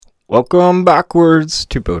Welcome backwards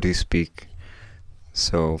to Bodhi Speak.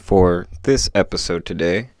 So for this episode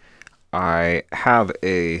today, I have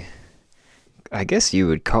I guess you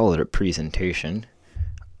would call it a presentation,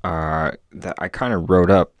 that I kind of wrote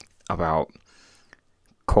up about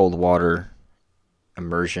cold water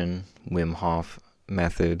immersion, Wim Hof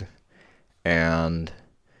method, and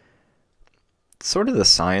sort of the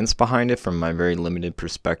science behind it from my very limited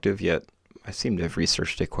perspective, yet I seem to have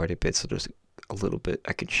researched it quite a bit, so there's a little bit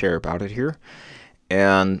I could share about it here.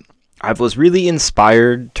 And I was really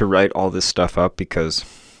inspired to write all this stuff up because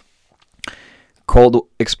cold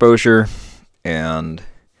exposure and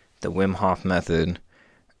the Wim Hof method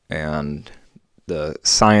and the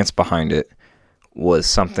science behind it was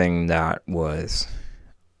something that was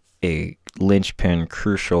a linchpin,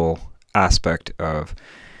 crucial aspect of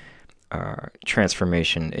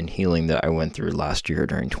transformation and healing that I went through last year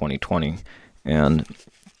during 2020. And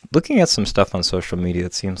looking at some stuff on social media,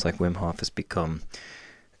 it seems like Wim Hof has become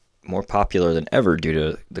more popular than ever due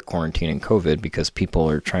to the quarantine and COVID, because people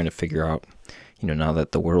are trying to figure out, now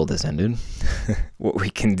that the world has ended, what we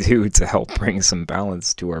can do to help bring some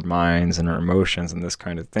balance to our minds and our emotions and this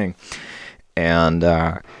kind of thing. And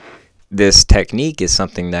this technique is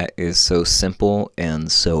something that is so simple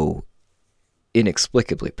and so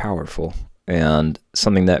inexplicably powerful, and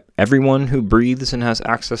something that everyone who breathes and has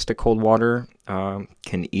access to cold water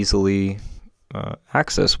can easily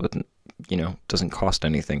access with, doesn't cost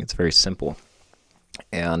anything. It's very simple.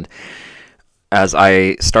 And as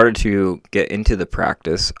I started to get into the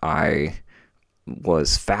practice, I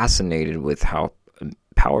was fascinated with how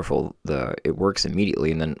powerful it works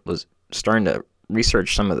immediately, and then was starting to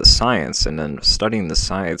research some of the science. And then studying the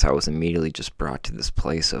science, I was immediately just brought to this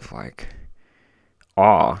place of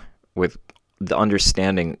awe with the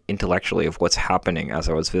understanding intellectually of what's happening as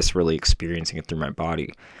I was viscerally experiencing it through my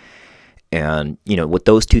body. And, with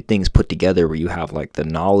those two things put together, where you have the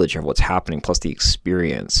knowledge of what's happening plus the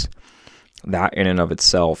experience, that in and of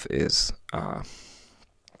itself is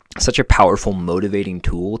such a powerful motivating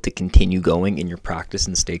tool to continue going in your practice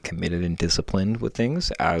and stay committed and disciplined with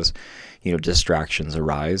things as, distractions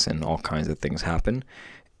arise and all kinds of things happen.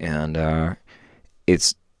 And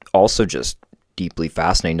it's also just deeply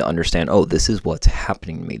fascinating to understand, this is what's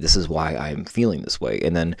happening to me. This is why I'm feeling this way.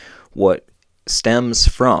 And then what stems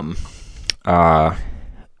from that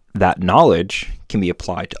knowledge can be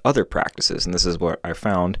applied to other practices. And this is what I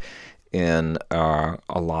found in a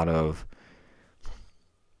lot of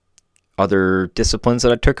other disciplines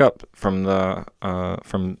that I took up from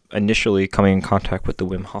initially coming in contact with the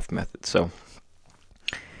Wim Hof method. So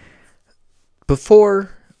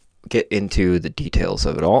before get into the details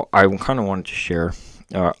of it all, I kind of wanted to share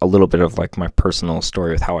a little bit of my personal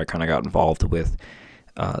story with how I kind of got involved with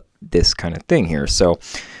this kind of thing here. So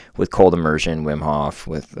with cold immersion, Wim Hof,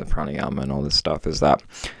 with the pranayama and all this stuff,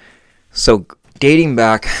 so dating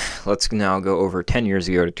back, let's now go over 10 years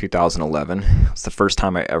ago to 2011. It's the first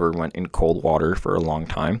time I ever went in cold water for a long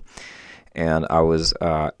time. And I was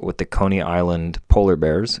with the Coney Island Polar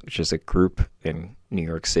Bears, which is a group in New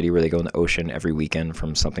York City where they go in the ocean every weekend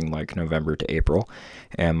from something like November to April.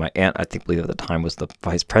 And my aunt, I believe at the time, was the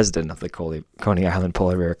vice president of the Coney Island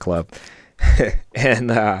Polar Bear Club.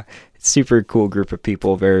 And super cool group of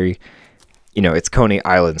people. Very, it's Coney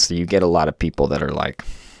Island, so you get a lot of people that are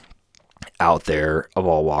out there of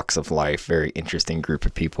all walks of life. Very interesting group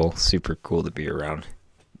of people. Super cool to be around.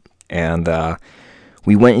 And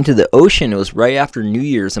we went into the ocean. It was right after New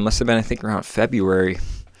Year's. It must have been, I think, around February.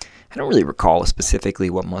 I don't really recall specifically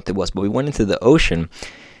what month it was, but we went into the ocean,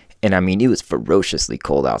 and it was ferociously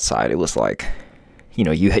cold outside. It was you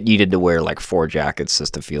needed to wear 4 jackets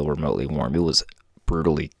just to feel remotely warm. It was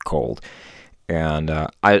brutally cold, and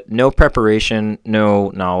no preparation, no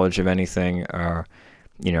knowledge of anything.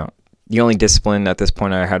 The only discipline at this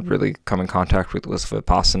point I had really come in contact with was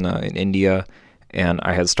Vipassana in India, and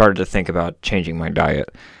I had started to think about changing my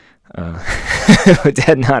diet, but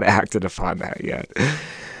had not acted upon that yet.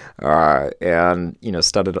 And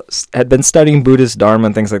had been studying Buddhist Dharma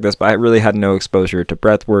and things like this, but I really had no exposure to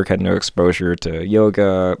breath work, had no exposure to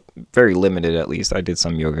yoga, very limited at least. I did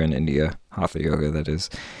some yoga in India, Hatha yoga that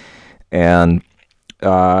is. And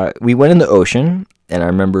we went in the ocean, and I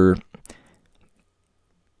remember,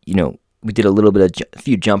 we did a little bit of a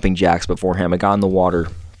few jumping jacks beforehand. I got in the water.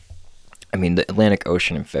 The Atlantic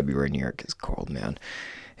Ocean in February in New York is cold, man.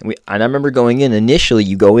 And I remember going in, initially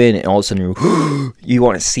you go in and all of a sudden you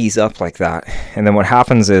want to seize up like that. And then what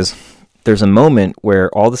happens is there's a moment where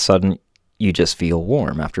all of a sudden you just feel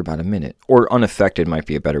warm after about a minute, or unaffected might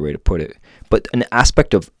be a better way to put it. But an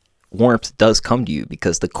aspect of warmth does come to you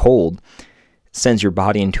because the cold sends your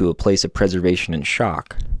body into a place of preservation and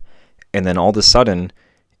shock. And then all of a sudden,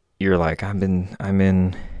 you're like, I'm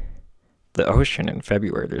in the ocean in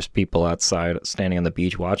February. There's people outside standing on the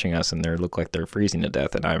beach watching us, and they look like they're freezing to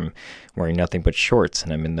death, and I'm wearing nothing but shorts,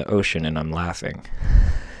 and I'm in the ocean, and I'm laughing.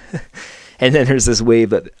 And then there's this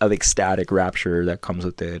wave of ecstatic rapture that comes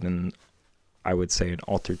with it, and I would say an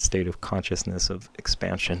altered state of consciousness of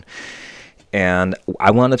expansion. And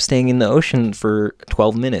I wound up staying in the ocean for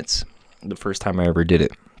 12 minutes the first time I ever did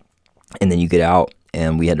it. And then you get out,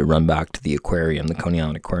 and we had to run back to the aquarium, the Coney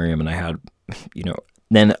Island Aquarium, and I had,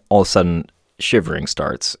 then all of a sudden shivering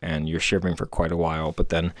starts, and you're shivering for quite a while. But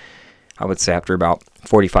then I would say after about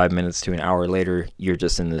 45 minutes to an hour later, you're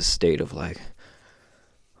just in this state of like,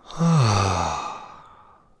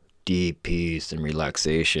 deep peace and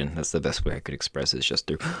relaxation. That's the best way I could express it, is just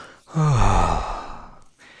through.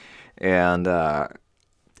 And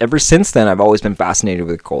ever since then, I've always been fascinated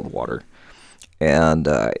with cold water. And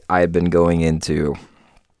I had been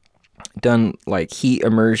done like heat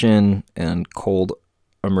immersion and cold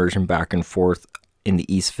immersion back and forth in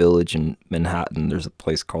the East Village in Manhattan. There's a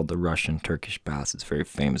place called the Russian Turkish Baths. It's very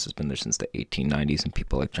famous. It's been there since the 1890s, and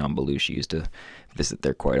people like John Belushi used to visit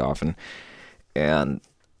there quite often. And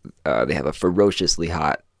they have a ferociously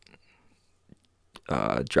hot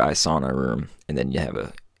dry sauna room, and then you have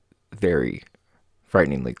a very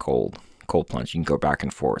frighteningly cold plunge. You can go back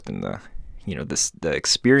and forth, and the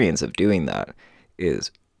experience of doing that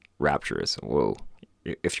is rapturous. Whoa.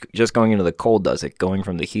 If just going into the cold does it, going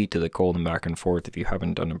from the heat to the cold and back and forth, if you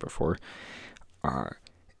haven't done it before,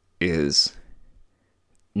 is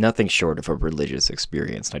nothing short of a religious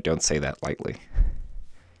experience. And I don't say that lightly.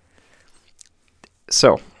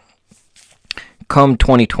 So, come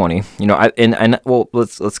 2020,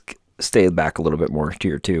 let's stay back a little bit more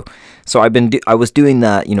here too. So I was doing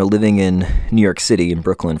that, living in New York City, in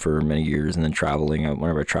Brooklyn for many years, and then traveling.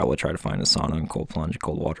 Whenever I travel, I try to find a sauna and cold plunge,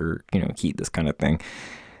 cold water, heat, this kind of thing.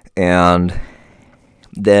 And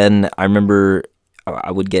then I remember I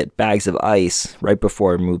would get bags of ice right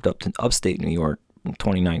before I moved up to upstate New York in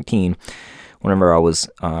 2019. Whenever I was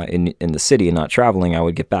in the city and not traveling, I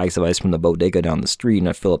would get bags of ice from the bodega down the street, and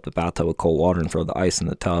I'd fill up the bathtub with cold water and throw the ice in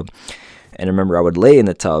the tub. And I remember I would lay in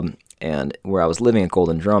the tub, and where I was living at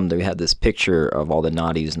Golden Drum, they had this picture of all the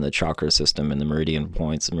nadis in the chakra system and the meridian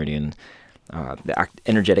points, the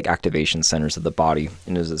energetic activation centers of the body.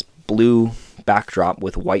 And there's this blue backdrop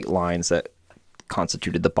with white lines that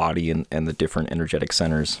constituted the body and the different energetic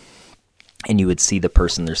centers. And you would see the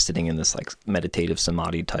person, they're sitting in this like meditative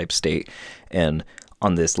samadhi type state, and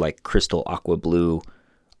on this like crystal aqua blue,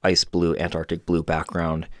 ice blue, Antarctic blue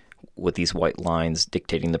background with these white lines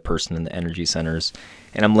dictating the person in the energy centers.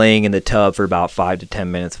 And I'm laying in the tub for about 5 to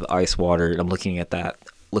 10 minutes with ice water, and I'm looking at that,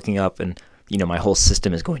 looking up, and my whole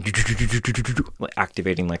system is going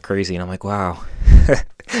activating like crazy. And I'm like, wow,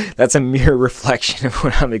 that's a mere reflection of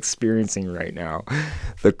what I'm experiencing right now.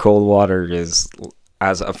 The cold water is,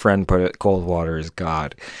 as a friend put it, cold water is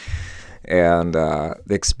God. And the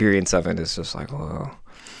experience of it is just like, whoa.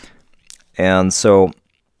 And so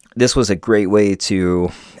this was a great way to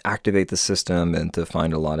activate the system and to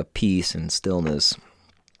find a lot of peace and stillness.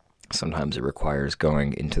 Sometimes it requires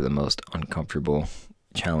going into the most uncomfortable,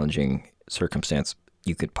 challenging circumstance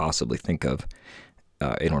you could possibly think of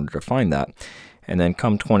in order to find that. And then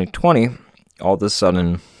come 2020, all of a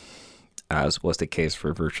sudden, as was the case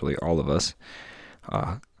for virtually all of us,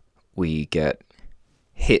 we get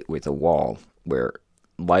hit with a wall where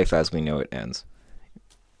life as we know it ends.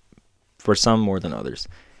 For some more than others.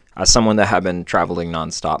 As someone that had been traveling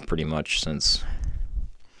nonstop pretty much since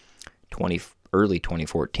early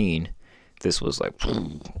 2014, this was like a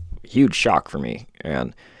huge shock for me.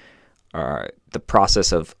 And the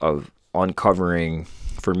process of uncovering,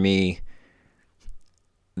 for me,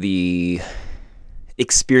 the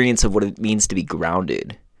experience of what it means to be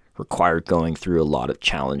grounded required going through a lot of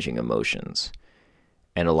challenging emotions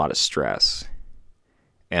and a lot of stress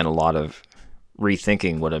and a lot of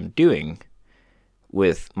rethinking what I'm doing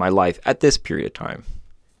with my life at this period of time.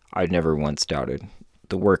 I'd never once doubted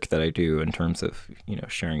the work that I do in terms of,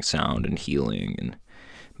 sharing sound and healing and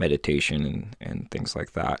meditation and things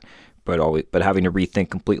like that. But having to rethink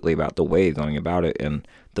completely about the way of going about it, and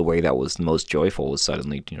the way that was most joyful was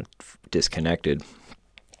suddenly, disconnected.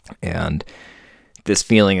 And this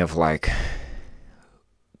feeling of like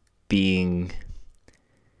being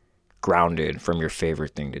grounded from your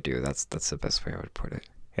favorite thing to do. That's the best way I would put it.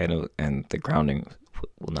 And the grounding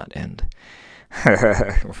will not end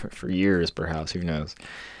for years, perhaps, who knows.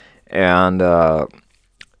 And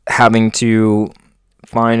having to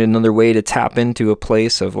find another way to tap into a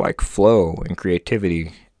place of like flow and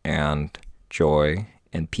creativity and joy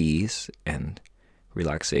and peace and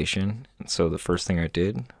relaxation. And so the first thing I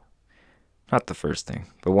did, not the first thing,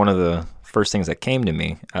 but one of the first things that came to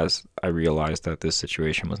me as I realized that this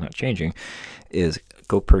situation was not changing is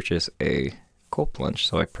go purchase a cold plunge.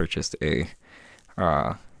 So I purchased a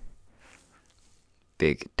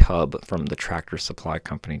big tub from the Tractor Supply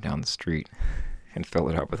Company down the street and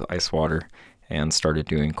filled it up with ice water and started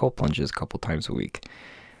doing cold plunges a couple times a week.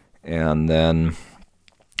 And then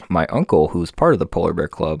my uncle, who's part of the Polar Bear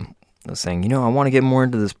Club, was saying, I want to get more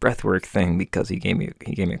into this breathwork thing, because he gave me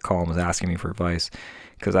a call and was asking me for advice,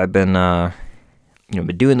 because I've been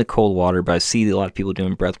been doing the cold water, but I see a lot of people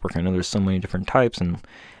doing breathwork. I know there's so many different types, and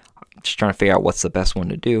I'm just trying to figure out what's the best one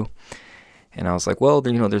to do. And I was like, well,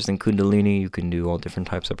 there's in Kundalini, you can do all different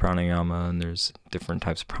types of pranayama, and there's different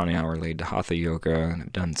types of pranayama related to Hatha Yoga, and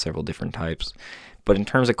I've done several different types. But in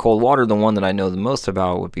terms of cold water, the one that I know the most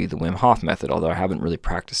about would be the Wim Hof method, although I haven't really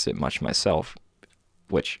practiced it much myself,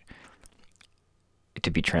 which,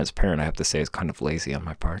 to be transparent, I have to say is kind of lazy on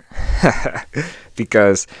my part.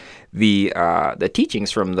 Because the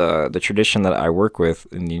teachings from the tradition that I work with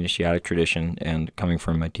in the initiatic tradition, and coming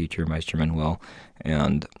from my teacher, Meister Manuel,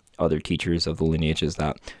 and other teachers of the lineage, is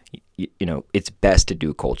that it's best to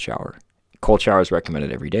do a cold shower. Cold shower is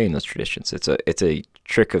recommended every day in those traditions. It's a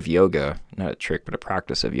trick of yoga, not a trick, but a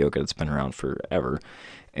practice of yoga that's been around forever.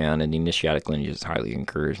 And in the initiatic lineage, it's highly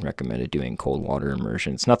encouraged and recommended doing cold water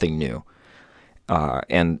immersion. It's nothing new.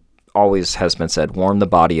 And always has been said, warm the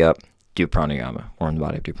body up, do pranayama. Warm the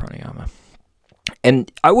body up, do pranayama.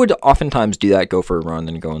 And I would oftentimes do that, go for a run,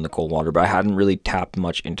 then go in the cold water, but I hadn't really tapped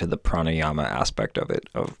much into the pranayama aspect of it,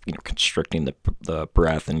 of constricting the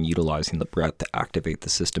breath and utilizing the breath to activate the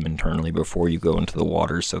system internally before you go into the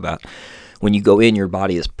water, so that when you go in, your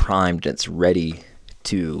body is primed and it's ready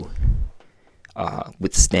to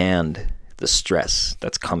withstand the stress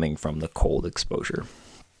that's coming from the cold exposure.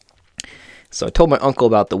 So I told my uncle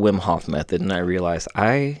about the Wim Hof method, and I realized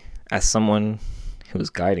I, as someone who was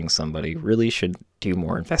guiding somebody, really should do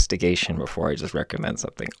more investigation before I just recommend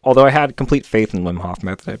something. Although I had complete faith in Wim Hof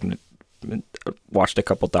method. I watched a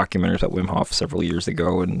couple documentaries about Wim Hof several years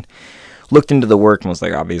ago and looked into the work and was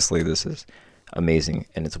like, obviously this is amazing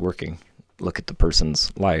and it's working. Look at the person's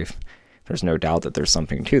life. There's no doubt that there's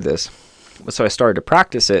something to this. So I started to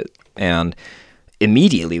practice it, and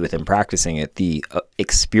immediately within practicing it, the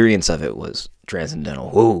experience of it was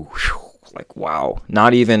transcendental. Whoa, like wow.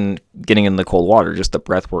 Not even getting in the cold water, just the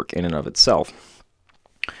breath work in and of itself.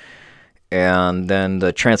 And then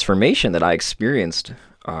the transformation that I experienced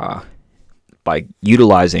by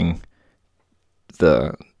utilizing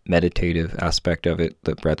the meditative aspect of it,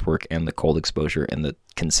 the breath work and the cold exposure and the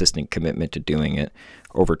consistent commitment to doing it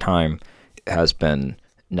over time, has been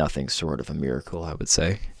nothing short of a miracle, I would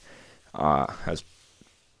say. Has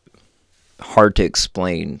hard to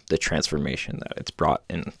explain the transformation that it's brought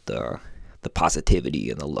in, the positivity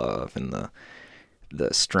and the love and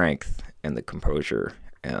the strength and the composure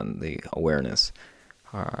and the awareness.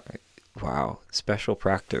 Wow, special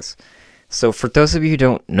practice. So for those of you who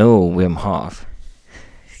don't know Wim Hof,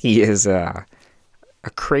 he is a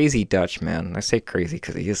crazy Dutch man. I say crazy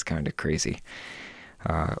because he is kind of crazy.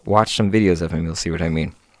 Watch some videos of him, you'll see what I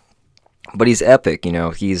mean. But he's epic,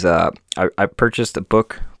 he's, I purchased a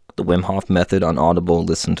book, The Wim Hof Method, on Audible,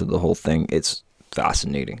 listened to the whole thing. It's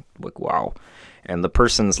fascinating, like wow. And the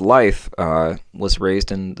person's life was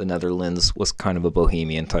raised in the Netherlands, was kind of a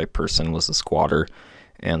bohemian type person, was a squatter,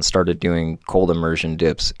 and started doing cold immersion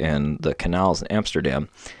dips in the canals in Amsterdam.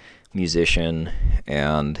 Musician,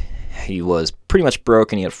 and he was pretty much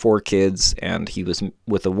broke, and he had 4 kids, and he was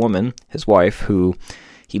with a woman, his wife, who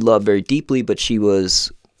he loved very deeply, but she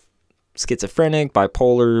was schizophrenic,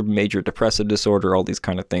 bipolar, major depressive disorder, all these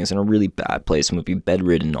kind of things, in a really bad place, and would be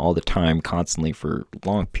bedridden all the time, constantly for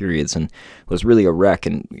long periods, and was really a wreck.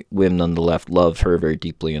 And Wim, nonetheless, loved her very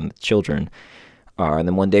deeply and the children. And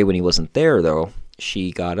then one day when he wasn't there, though,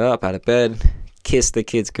 she got up out of bed, kissed the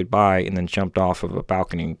kids goodbye, and then jumped off of a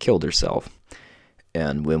balcony and killed herself.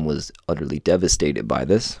 And Wim was utterly devastated by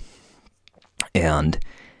this. And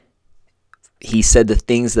he said the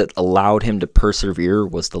things that allowed him to persevere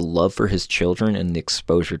was the love for his children and the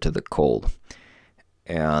exposure to the cold.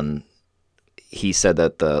 And he said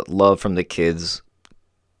that the love from the kids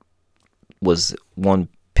was one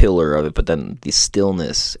pillar of it, but then the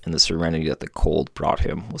stillness and the serenity that the cold brought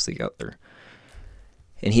him was the other.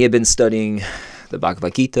 And he had been studying the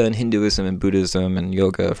Bhagavad Gita and Hinduism and Buddhism and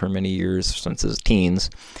yoga for many years, since his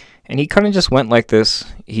teens. And he kind of just went like this.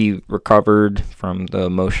 He recovered from the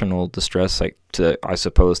emotional distress, I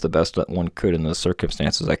suppose, the best that one could in those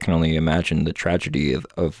circumstances. I can only imagine the tragedy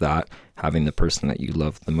of that, having the person that you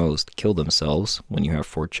love the most kill themselves when you have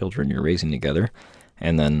 4 children you're raising together.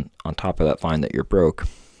 and then on top of that find that you're broke,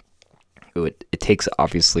 it takes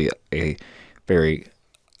obviously a very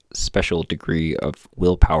special degree of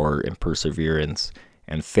willpower and perseverance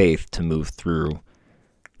and faith to move through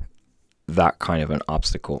that kind of an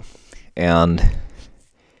obstacle. And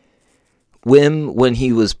Wim, when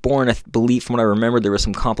he was born, I believe from what I remember, there were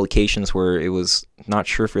some complications where it was not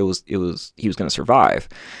sure if he was going to survive.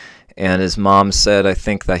 And his mom said, I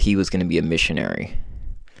think, that he was going to be a missionary.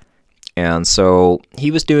 And so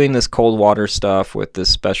he was doing this cold water stuff with this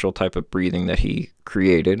special type of breathing that he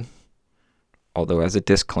created. Although, as a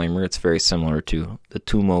disclaimer, it's very similar to the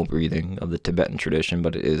Tummo breathing of the Tibetan tradition,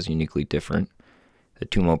 but it is uniquely different. The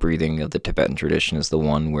Tummo breathing of the Tibetan tradition is the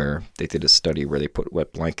one where they did a study where they put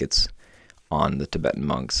wet blankets on the Tibetan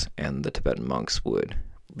monks, and the Tibetan monks would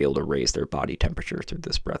be able to raise their body temperature through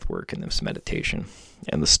this breath work and this meditation.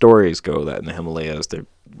 And the stories go that in the Himalayas,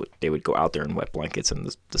 they would go out there in wet blankets in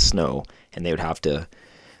the snow, and they would have to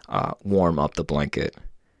warm up the blanket.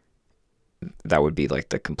 That would be like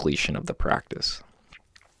the completion of the practice.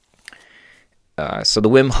 So the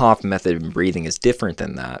Wim Hof method of breathing is different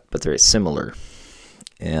than that, but very similar.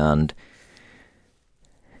 And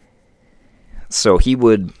so he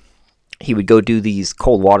would go do these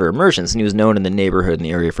cold water immersions, and he was known in the neighborhood in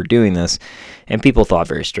the area for doing this, and people thought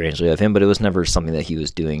very strangely of him, but it was never something that he was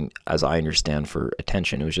doing, as I understand, for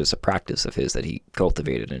attention. It was just a practice of his that he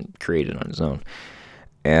cultivated and created on his own.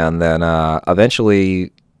 And then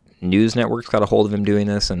eventually news networks got a hold of him doing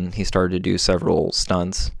this, and he started to do several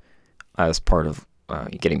stunts as part of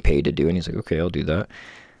getting paid to do, and he's like, okay, I'll do that.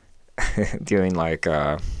 Doing like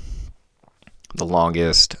the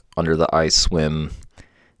longest under the ice swim,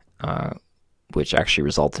 which actually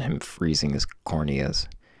resulted in him freezing his corneas,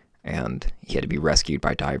 and he had to be rescued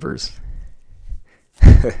by divers.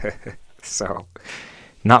 So,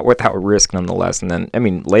 not without risk nonetheless. And then, I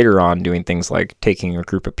mean, later on, doing things like taking a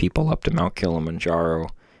group of people up to Mount Kilimanjaro,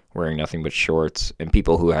 wearing nothing but shorts, and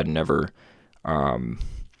people who had never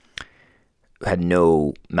had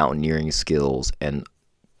no mountaineering skills, and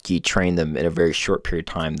he trained them in a very short period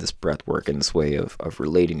of time, this breath work and this way of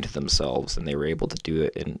relating to themselves, and they were able to do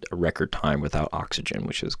it in a record time without oxygen,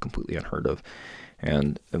 which is completely unheard of.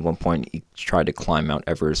 And at one point, he tried to climb Mount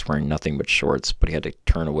Everest wearing nothing but shorts, but he had to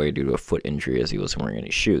turn away due to a foot injury as he wasn't wearing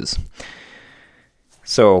any shoes.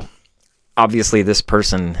 So, obviously, this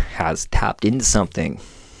person has tapped into something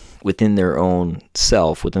within their own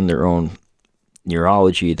self, within their own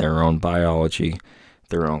neurology, their own biology,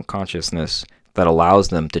 their own consciousness, that allows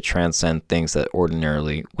them to transcend things that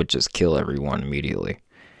ordinarily would just kill everyone immediately.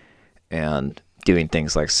 And doing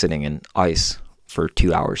things like sitting in ice for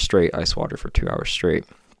 2 hours straight, ice water for 2 hours straight.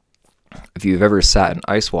 If you've ever sat in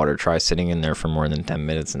ice water, try sitting in there for more than 10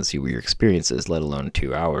 minutes and see what your experience is, let alone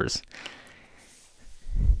 2 hours.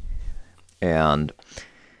 And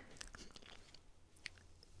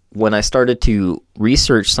when I started to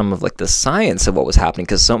research some of like the science of what was happening,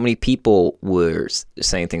 because so many people were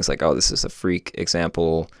saying things like, oh, this is a freak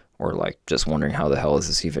example, or like just wondering how the hell is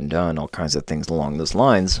this even done, all kinds of things along those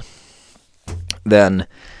lines, then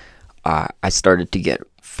I started to get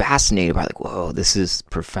fascinated by like, whoa, this is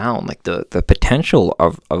profound. Like the potential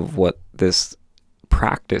of what this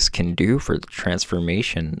practice can do for the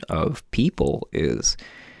transformation of people is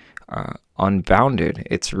unbounded.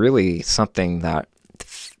 It's really something that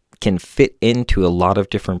can fit into a lot of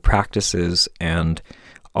different practices and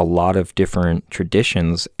a lot of different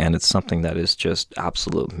traditions, and it's something that is just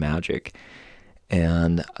absolute magic.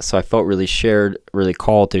 And so I felt really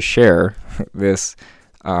called to share this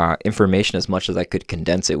information as much as I could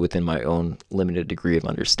condense it within my own limited degree of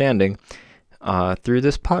understanding through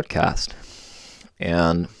this podcast.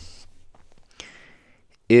 And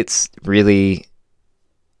it's really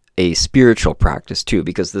a spiritual practice too,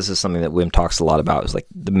 because this is something that Wim talks a lot about. Is like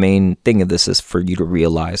the main thing of this is for you to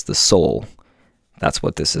realize the soul. That's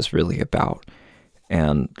what this is really about.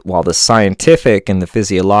 And while the scientific and the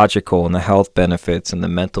physiological and the health benefits and the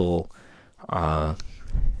mental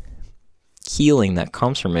healing that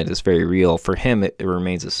comes from it is very real, for him it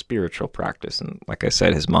remains a spiritual practice. And like I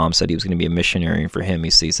said, his mom said he was going to be a missionary, and for him he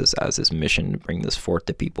sees this as his mission to bring this forth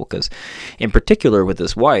to people, because in particular with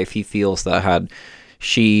his wife, he feels that had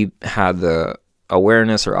she had the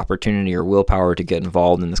awareness or opportunity or willpower to get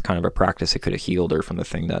involved in this kind of a practice, it could have healed her from the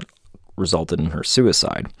thing that resulted in her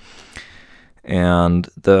suicide. And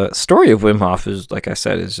the story of Wim Hof is, like I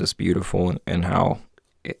said, is just beautiful, and how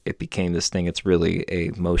it became this thing. It's really a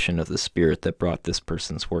motion of the spirit that brought this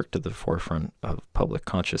person's work to the forefront of public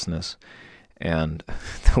consciousness. And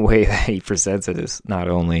the way that he presents it is not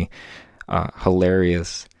only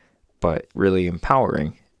hilarious, but really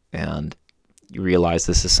empowering. And you realize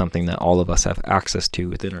this is something that all of us have access to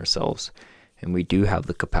within ourselves. And we do have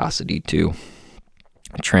the capacity to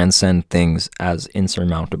transcend things as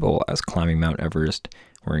insurmountable as climbing Mount Everest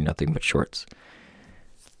wearing nothing but shorts.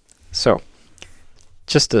 So,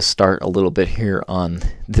 just to start a little bit here on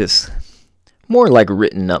this more like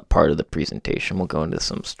written up part of the presentation, we'll go into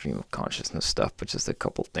some stream of consciousness stuff, but just a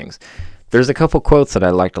couple things. There's a couple quotes that I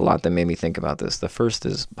liked a lot that made me think about this. The first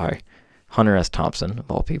is by Hunter S. Thompson, of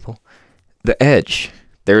all people. The edge.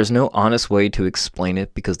 There is no honest way to explain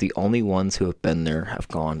it because the only ones who have been there have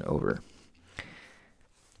gone over.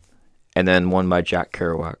 And then one by Jack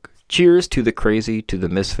Kerouac. Cheers to the crazy, to the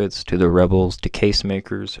misfits, to the rebels, to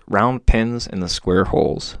casemakers, round pins in the square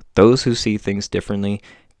holes. Those who see things differently,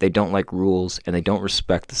 they don't like rules, and they don't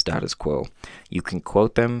respect the status quo. You can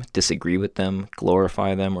quote them, disagree with them,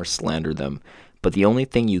 glorify them, or slander them. But the only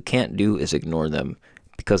thing you can't do is ignore them,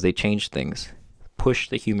 because they change things, push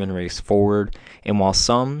the human race forward, and while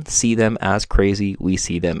some see them as crazy, we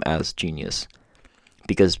see them as genius.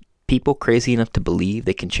 Because people crazy enough to believe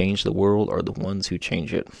they can change the world are the ones who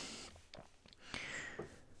change it.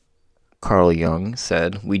 Carl Jung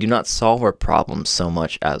said, "We do not solve our problems so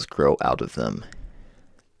much as grow out of them."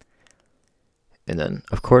 And then,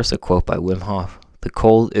 of course, a quote by Wim Hof, "The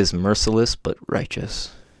cold is merciless but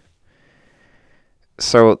righteous."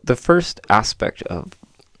 So the first aspect of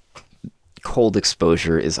cold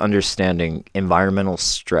exposure is understanding environmental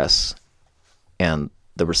stress and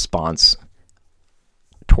the response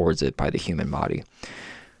towards it by the human body.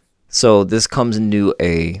 So this comes into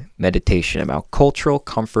a meditation about cultural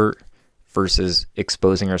comfort versus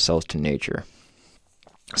exposing ourselves to nature.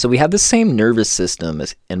 So we have the same nervous system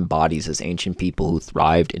and bodies as ancient people who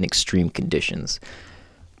thrived in extreme conditions.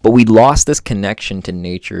 But we lost this connection to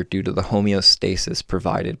nature due to the homeostasis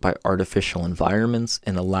provided by artificial environments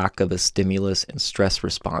and the lack of a stimulus and stress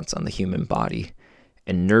response on the human body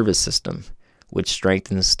and nervous system, which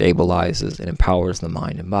strengthens, stabilizes, and empowers the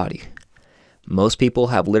mind and body. Most people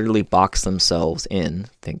have literally boxed themselves in,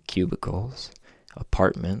 think cubicles,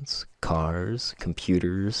 apartments, cars,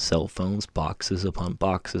 computers, cell phones, boxes upon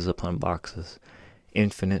boxes upon boxes,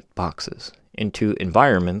 infinite boxes, into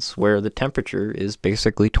environments where the temperature is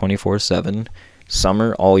basically 24/7,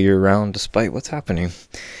 summer all year round, despite what's happening.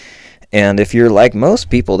 And if you're like most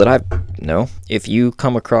people that I know, if you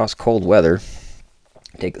come across cold weather,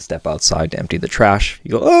 take a step outside to empty the trash,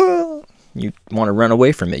 you go, oh, you want to run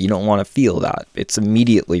away from it. You don't want to feel that. It's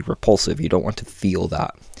immediately repulsive. You don't want to feel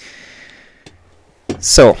that.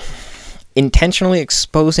 So, intentionally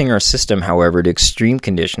exposing our system, however, to extreme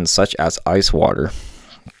conditions such as ice water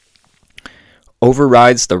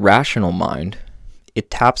overrides the rational mind. It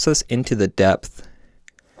taps us into the depth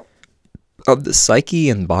of the psyche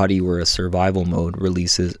and body where a survival mode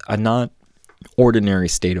releases a not ordinary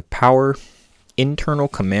state of power, internal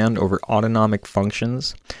command over autonomic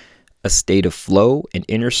functions, a state of flow and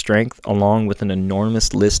inner strength, along with an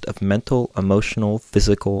enormous list of mental, emotional,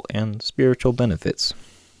 physical, and spiritual benefits.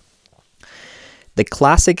 The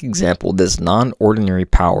classic example of this non-ordinary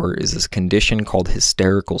power is this condition called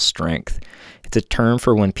hysterical strength. It's a term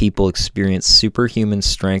for when people experience superhuman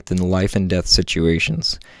strength in life and death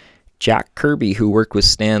situations. Jack Kirby, who worked with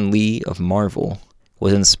Stan Lee of Marvel,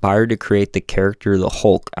 was inspired to create the character the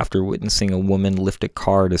Hulk after witnessing a woman lift a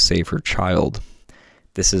car to save her child.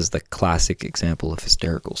 This is the classic example of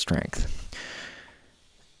hysterical strength.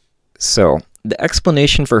 So, the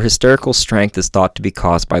explanation for hysterical strength is thought to be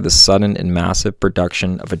caused by the sudden and massive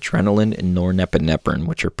production of adrenaline and norepinephrine,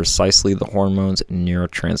 which are precisely the hormones and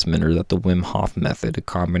neurotransmitter that the Wim Hof method, a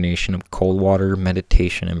combination of cold water,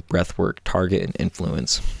 meditation, and breath work, target and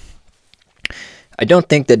influence. I don't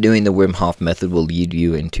think that doing the Wim Hof method will lead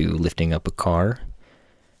you into lifting up a car.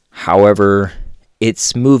 However,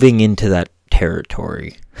 it's moving into that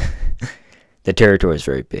territory. The territory is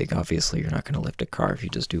very big. Obviously, you're not going to lift a car if you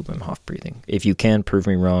just do Wim Hof breathing. If you can, prove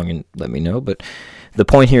me wrong and let me know. But the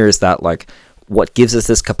point here is that, like, what gives us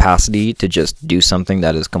this capacity to just do something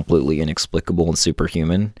that is completely inexplicable and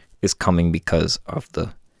superhuman is coming because of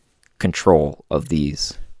the control of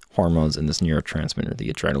these hormones and this neurotransmitter,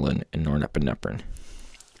 the adrenaline and norepinephrine.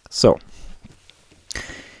 So,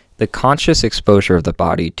 the conscious exposure of the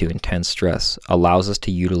body to intense stress allows us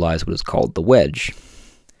to utilize what is called the wedge.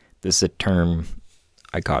 This is a term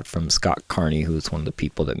I got from Scott Carney, who is one of the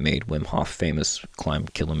people that made Wim Hof famous,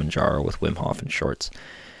 climbed Kilimanjaro with Wim Hof in shorts.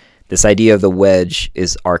 This idea of the wedge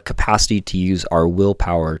is our capacity to use our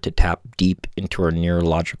willpower to tap deep into our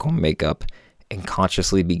neurological makeup and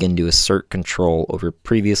consciously begin to assert control over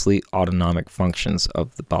previously autonomic functions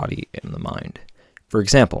of the body and the mind. For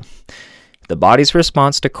example, the body's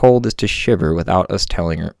response to cold is to shiver without us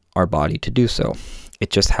telling our body to do so. It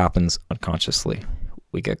just happens unconsciously.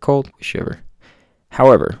 We get cold, we shiver.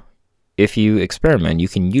 However, if you experiment, you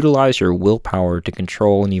can utilize your willpower to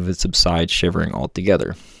control and even subside shivering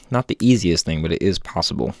altogether. Not the easiest thing, but it is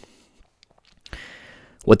possible.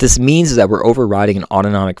 What this means is that we're overriding an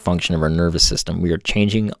autonomic function of our nervous system. We are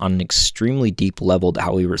changing on an extremely deep level to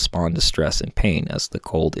how we respond to stress and pain, as the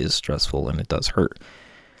cold is stressful and it does hurt.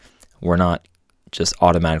 We're not just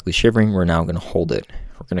automatically shivering, we're now going to hold it.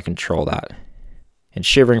 We're going to control that. And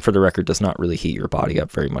shivering, for the record, does not really heat your body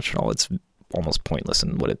up very much at all. It's almost pointless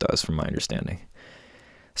in what it does, from my understanding.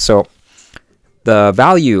 So the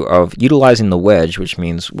value of utilizing the wedge, which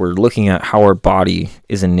means we're looking at how our body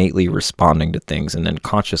is innately responding to things and then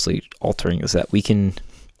consciously altering, is that we can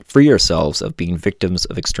free ourselves of being victims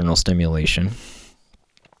of external stimulation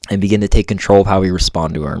and begin to take control of how we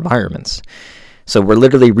respond to our environments. So we're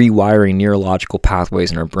literally rewiring neurological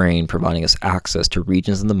pathways in our brain, providing us access to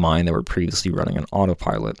regions of the mind that were previously running on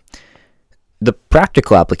autopilot. The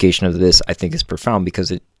practical application of this, I think, is profound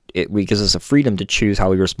because it gives us a freedom to choose how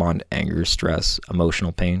we respond to anger, stress,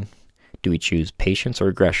 emotional pain. Do we choose patience or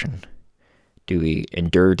aggression? Do we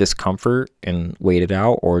endure discomfort and wait it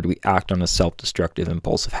out, or do we act on a self-destructive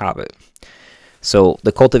impulsive habit? So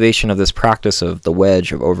the cultivation of this practice of the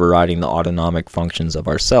wedge of overriding the autonomic functions of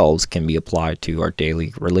ourselves can be applied to our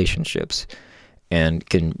daily relationships and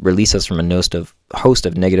can release us from a host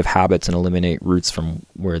of negative habits and eliminate roots from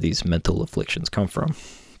where these mental afflictions come from.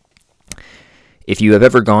 If you have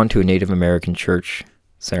ever gone to a Native American church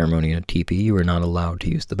ceremony in a teepee, you are not allowed to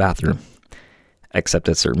use the bathroom, except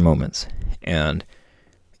at certain moments. And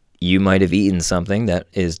you might have eaten something that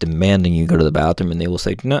is demanding you go to the bathroom, and they will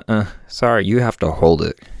say, "Nuh-uh, sorry, you have to hold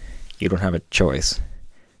it. You don't have a choice."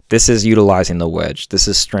 This is utilizing the wedge. This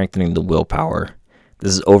is strengthening the willpower.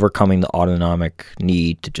 This is overcoming the autonomic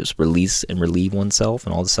need to just release and relieve oneself,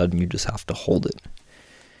 and all of a sudden you just have to hold it.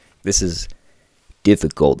 This is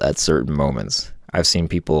difficult at certain moments. I've seen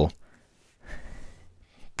people,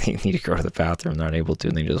 they need to go to the bathroom, not able to,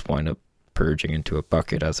 and they just wind up purging into a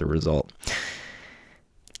bucket as a result.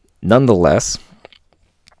 Nonetheless,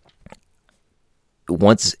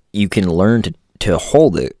 once you can learn to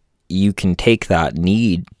hold it, you can take that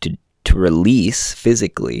need to release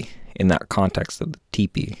physically in that context of the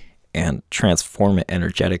teepee and transform it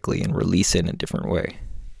energetically and release it in a different way.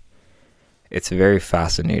 It's a very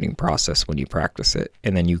fascinating process when you practice it,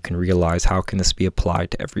 and then you can realize, how can this be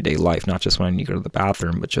applied to everyday life, not just when I need to go to the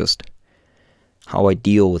bathroom, but just how I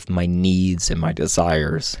deal with my needs and my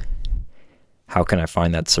desires. How can I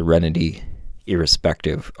find that serenity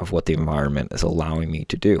irrespective of what the environment is allowing me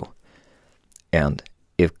to do? And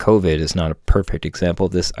if COVID is not a perfect example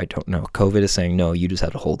of this, I don't know. COVID is saying, no, you just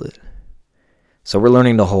have to hold it. So we're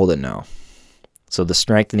learning to hold it now. So the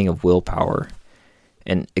strengthening of willpower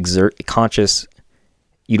and conscious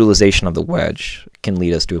utilization of the wedge can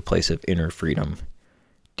lead us to a place of inner freedom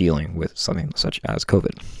dealing with something such as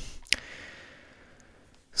COVID.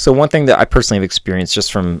 So one thing that I personally have experienced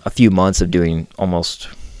just from a few months of doing almost,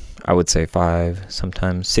 I would say 5,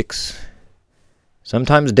 sometimes 6,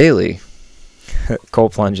 sometimes daily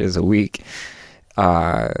cold plunges a week,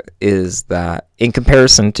 is that in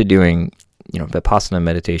comparison to doing, Vipassana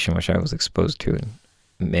meditation, which I was exposed to in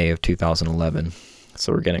May of 2011.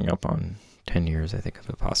 So we're getting up on 10 years, I think, of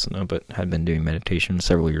Vipassana, but had been doing meditation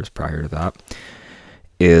several years prior to that,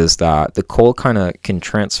 is that the cold kind of can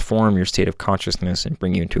transform your state of consciousness and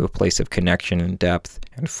bring you into a place of connection and depth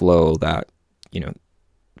and flow that,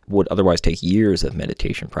 would otherwise take years of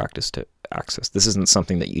meditation practice to access. This isn't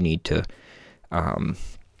something that you need to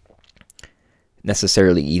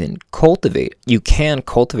necessarily even cultivate. You can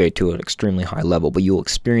cultivate to an extremely high level, but you'll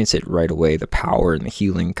experience it right away, the power and the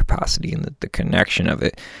healing capacity and the connection of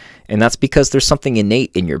it. And that's because there's something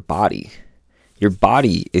innate in your body. Your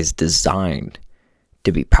body is designed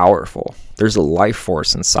to be powerful. There's a life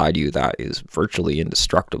force inside you that is virtually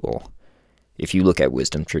indestructible. If you look at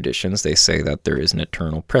wisdom traditions, they say that there is an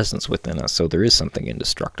eternal presence within us. So there is something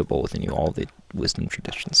indestructible within you. All the wisdom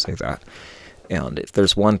traditions say that. And if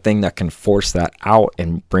there's one thing that can force that out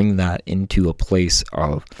and bring that into a place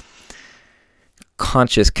of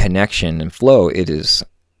conscious connection and flow, it is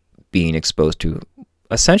being exposed to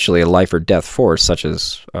essentially a life or death force, such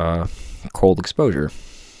as cold exposure.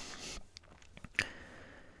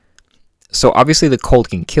 So obviously the cold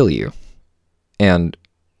can kill you. And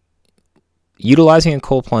utilizing a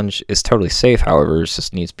cold plunge is totally safe, however, it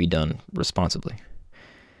just needs to be done responsibly.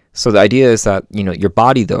 So the idea is that, your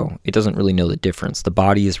body, though, it doesn't really know the difference. The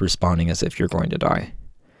body is responding as if you're going to die.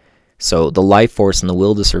 So the life force and the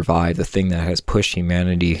will to survive, the thing that has pushed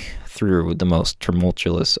humanity through the most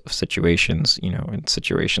tumultuous of situations, in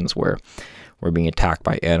situations where we're being attacked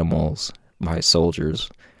by animals, by soldiers,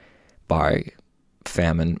 by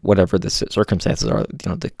famine, whatever the circumstances are,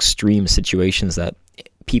 the extreme situations that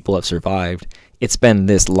people have survived. It's been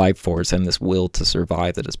this life force and this will to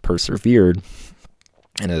survive that has persevered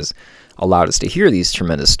and has allowed us to hear these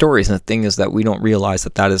tremendous stories. And the thing is that we don't realize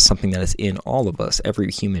that is something that is in all of us,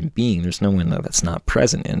 every human being. There's no one that's not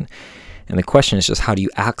present in. And the question is just, how do you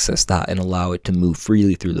access that and allow it to move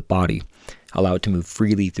freely through the body, allow it to move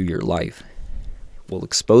freely through your life? Well,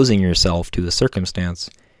 exposing yourself to a circumstance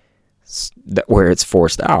where it's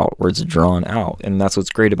forced out, where it's drawn out. And that's what's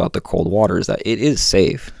great about the cold water, is that it is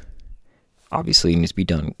safe. Obviously, it needs to be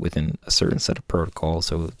done within a certain set of protocols,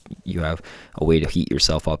 so you have a way to heat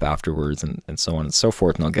yourself up afterwards and so on and so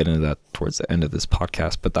forth, and I'll get into that towards the end of this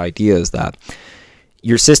podcast. But the idea is that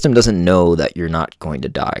your system doesn't know that you're not going to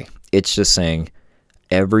die. It's just saying,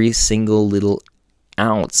 every single little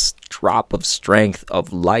ounce, drop of strength,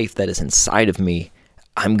 of life that is inside of me,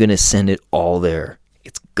 I'm going to send it all there.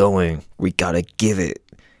 It's going. We got to give it.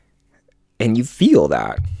 And you feel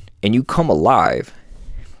that, and you come alive.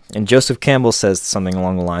 And Joseph Campbell says something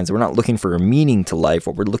along the lines, we're not looking for a meaning to life.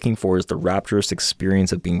 What we're looking for is the rapturous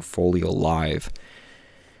experience of being fully alive.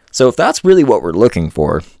 So if that's really what we're looking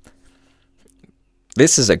for,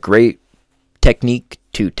 this is a great technique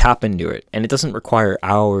to tap into it. And it doesn't require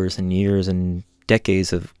hours and years and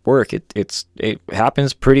decades of work. It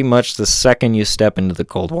happens pretty much the second you step into the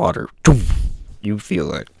cold water. You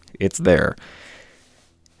feel it. It's there.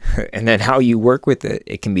 And then how you work with it,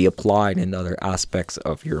 it can be applied in other aspects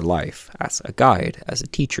of your life as a guide, as a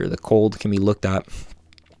teacher. The cold can be looked at,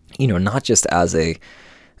 not just as a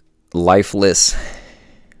lifeless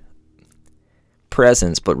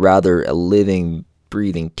presence, but rather a living,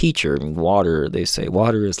 breathing teacher. I mean, water, they say,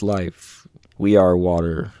 water is life. We are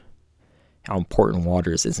water. How important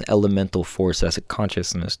water is. It's an elemental force, has a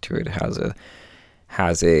consciousness to it,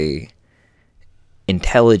 has a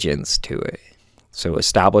intelligence to it. So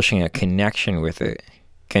establishing a connection with it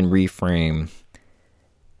can reframe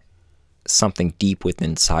something deep within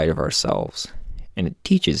inside of ourselves. And it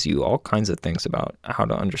teaches you all kinds of things about how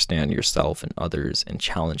to understand yourself and others, and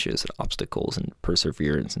challenges and obstacles and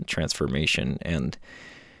perseverance and transformation. And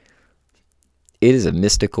it is a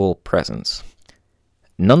mystical presence.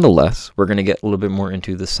 Nonetheless, we're going to get a little bit more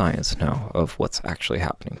into the science now of what's actually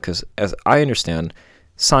happening. Because as I understand,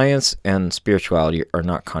 science and spirituality are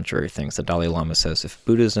not contrary things. The Dalai Lama says if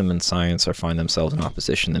Buddhism and science find themselves in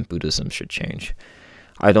opposition, then Buddhism should change.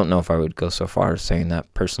 I don't know if I would go so far as saying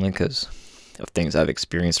that personally, because of things I've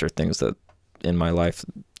experienced or things that in my life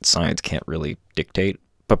science can't really dictate.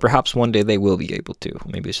 But perhaps one day they will be able to.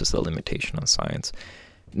 Maybe it's just a limitation on science.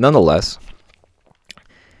 Nonetheless,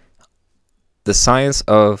 the science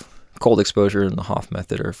of cold exposure and the Hof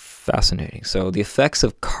method are fascinating. So the effects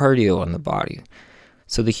of cardio on the body.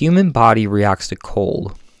 So the human body reacts to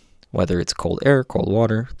cold, whether it's cold air, cold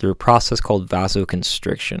water, through a process called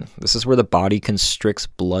vasoconstriction. This is where the body constricts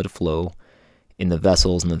blood flow in the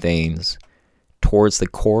vessels and the veins towards the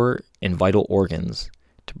core and vital organs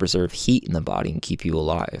to preserve heat in the body and keep you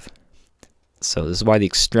alive. So this is why the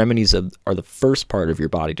extremities are the first part of your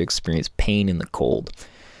body to experience pain in the cold.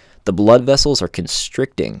 The blood vessels are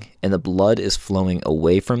constricting and the blood is flowing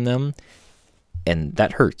away from them, and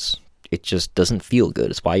that hurts. It just doesn't feel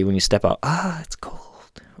good. It's why when you step out, it's cold.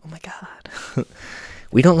 Oh my God.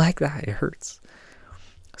 We don't like that. It hurts.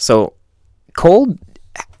 So cold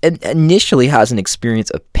initially has an experience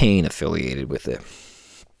of pain affiliated with it.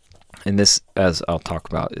 And this, as I'll talk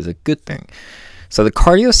about, is a good thing. So the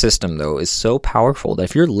cardio system, though, is so powerful that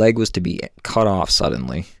if your leg was to be cut off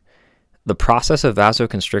suddenly, the process of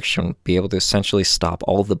vasoconstriction would be able to essentially stop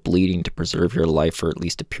all the bleeding to preserve your life for at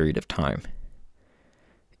least a period of time.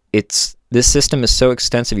 This system is so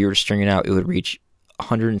extensive, you were to string it out, it would reach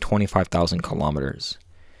 125,000 kilometers.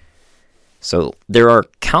 So there are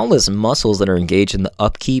countless muscles that are engaged in the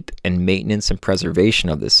upkeep and maintenance and preservation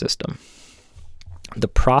of this system. The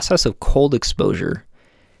process of cold exposure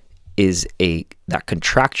is that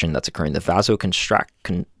contraction that's occurring, the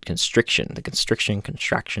vasoconstriction,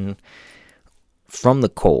 contraction from the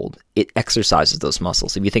cold. It exercises those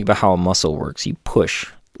muscles. If you think about how a muscle works, you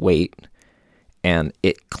push weight and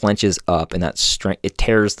it clenches up, and that strength, it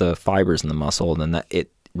tears the fibers in the muscle, and then it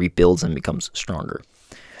rebuilds and becomes stronger.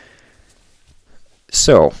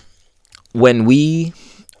 So when we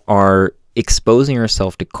are exposing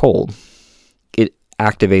ourselves to cold, it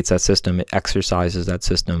activates that system, it exercises that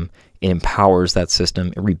system, it empowers that system,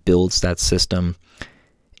 it rebuilds that system,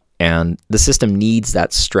 and the system needs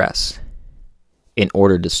that stress in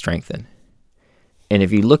order to strengthen. And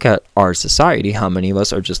if you look at our society, how many of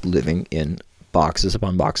us are just living in boxes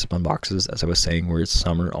upon boxes upon boxes, as I was saying, where it's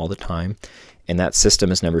summer all the time, and that system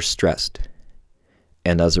is never stressed.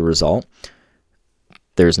 And as a result,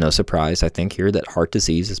 there's no surprise, I think, here that heart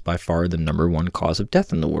disease is by far the number one cause of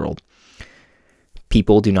death in the world.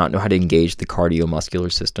 People do not know how to engage the cardiomuscular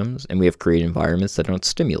systems, and we have created environments that don't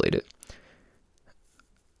stimulate it.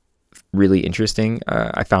 Really interesting.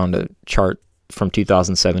 I found a chart from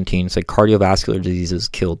 2017. It said cardiovascular diseases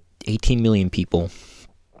killed 18 million people.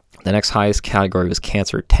 The next highest category was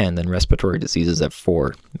cancer at 10, then respiratory diseases at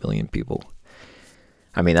 4 million people.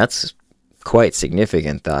 I mean, that's quite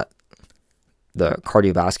significant that the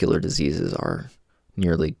cardiovascular diseases are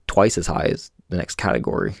nearly twice as high as the next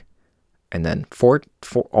category, and then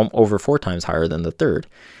over 4 times higher than the third.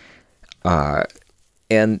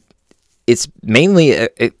 And it's mainly,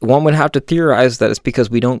 one would have to theorize that it's because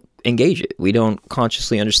we don't engage it. We don't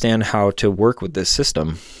consciously understand how to work with this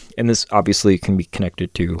system. And this obviously can be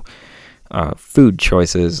connected to food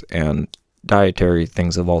choices and dietary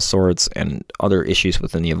things of all sorts and other issues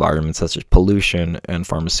within the environment, such as pollution and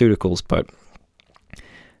pharmaceuticals. But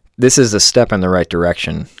this is a step in the right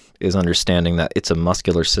direction, is understanding that it's a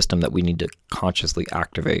muscular system that we need to consciously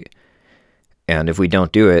activate. And if we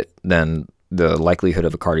don't do it, then the likelihood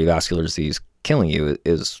of a cardiovascular disease killing you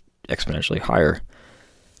is exponentially higher.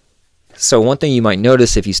 So one thing you might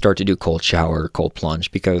notice if you start to do cold shower or cold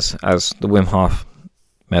plunge, because as the Wim Hof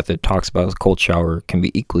method talks about, cold shower can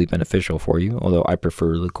be equally beneficial for you, although I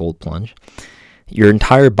prefer the cold plunge. Your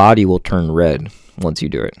entire body will turn red once you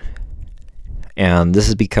do it. And this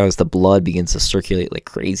is because the blood begins to circulate like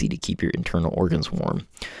crazy to keep your internal organs warm.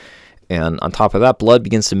 And on top of that, blood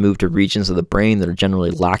begins to move to regions of the brain that are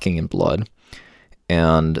generally lacking in blood,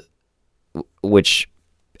 and which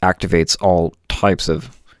activates all types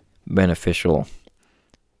of beneficial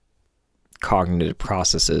cognitive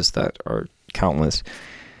processes that are countless.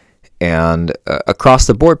 And across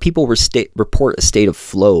the board, people report a state of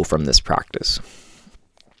flow from this practice.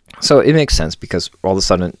 So it makes sense because all of a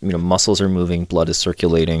sudden, muscles are moving, blood is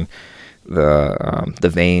circulating,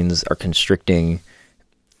 the veins are constricting.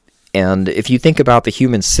 And if you think about the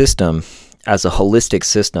human system as a holistic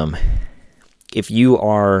system, if you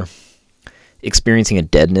are experiencing a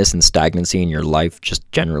deadness and stagnancy in your life, just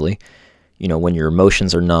generally, when your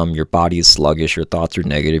emotions are numb, your body is sluggish, your thoughts are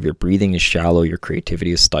negative, your breathing is shallow, your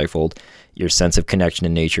creativity is stifled, your sense of connection to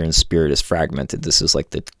nature and spirit is fragmented. This is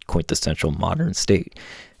like the quintessential modern state.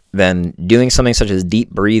 Then doing something such as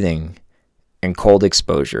deep breathing and cold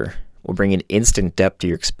exposure will bring an instant depth to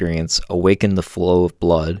your experience, awaken the flow of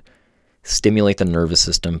blood, stimulate the nervous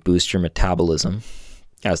system, boost your metabolism,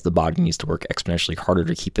 as the body needs to work exponentially harder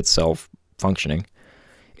to keep itself functioning.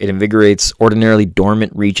 It invigorates ordinarily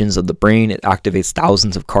dormant regions of the brain. It activates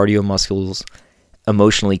thousands of cardiomuscles,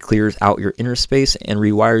 emotionally clears out your inner space, and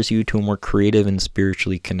rewires you to a more creative and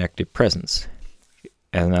spiritually connected presence.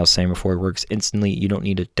 As I was saying before, it works instantly. You don't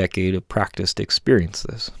need a decade of practice to experience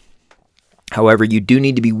this. However, you do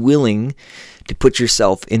need to be willing to put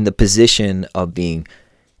yourself in the position of being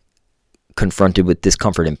confronted with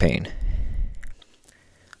discomfort and pain.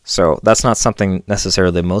 So that's not something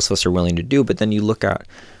necessarily that most of us are willing to do, but then you look at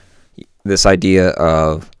this idea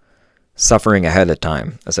of suffering ahead of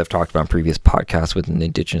time, as I've talked about in previous podcasts within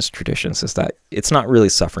indigenous traditions, is that it's not really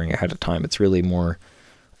suffering ahead of time. It's really more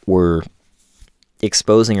we're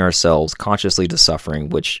exposing ourselves consciously to suffering,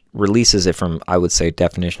 which releases it from, I would say,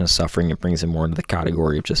 definition of suffering. It brings it more into the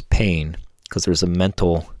category of just pain, because there's a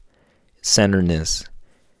mental centeredness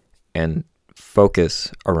and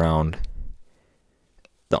focus around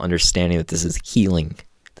the understanding that this is healing,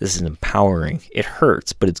 this is empowering. It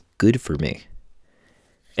hurts, but it's good for me.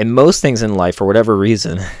 And most things in life, for whatever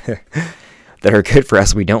reason, that are good for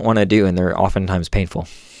us, we don't want to do, and they're oftentimes painful.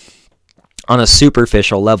 On a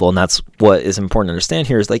superficial level, and that's what is important to understand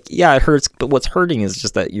here, is like, yeah, it hurts, but what's hurting is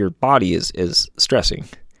just that your body is stressing.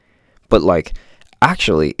 But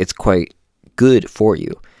actually, it's quite good for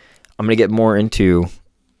you. I'm going to get more into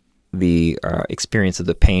the experience of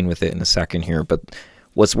the pain with it in a second here, but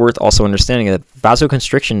what's worth also understanding is that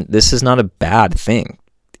vasoconstriction, this is not a bad thing.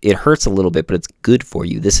 It hurts a little bit, but it's good for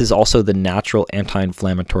you. This is also the natural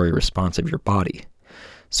anti-inflammatory response of your body.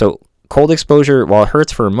 So cold exposure, while it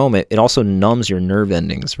hurts for a moment, it also numbs your nerve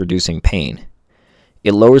endings, reducing pain.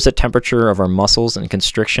 It lowers the temperature of our muscles, and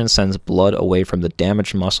constriction sends blood away from the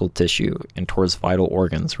damaged muscle tissue and towards vital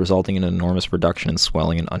organs, resulting in an enormous reduction in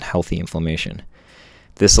swelling and unhealthy inflammation.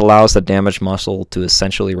 This allows the damaged muscle to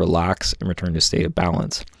essentially relax and return to a state of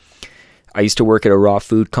balance. I used to work at a raw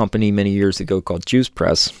food company many years ago called Juice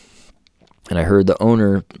Press, and I heard the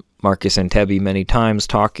owner, Marcus Anteby many times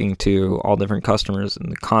talking to all different customers,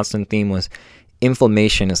 and the constant theme was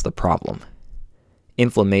inflammation is the problem.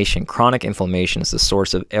 Inflammation, chronic inflammation, is the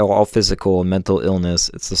source of all physical and mental illness.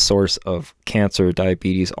 It's the source of cancer,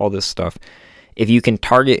 diabetes, all this stuff. If you can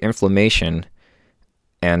target inflammation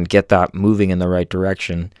and get that moving in the right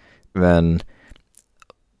direction, then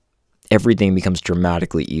everything becomes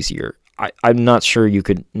dramatically easier. I'm not sure you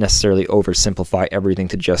could necessarily oversimplify everything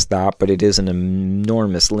to just that, but it is an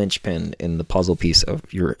enormous linchpin in the puzzle piece of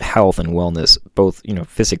your health and wellness, both,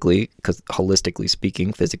 physically, because holistically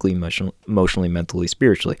speaking, physically, emotionally, mentally,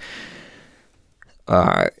 spiritually.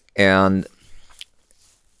 And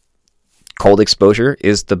cold exposure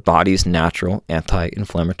is the body's natural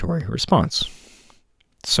anti-inflammatory response.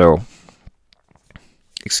 So,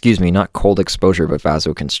 not cold exposure, but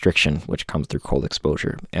vasoconstriction, which comes through cold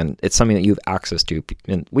exposure. And it's something that you have access to.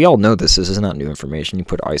 And we all know this. This is not new information. You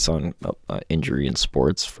put ice on injury in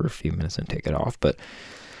sports for a few minutes and take it off. But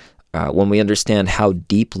when we understand how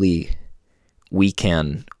deeply we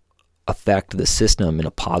can affect the system in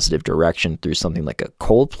a positive direction through something like a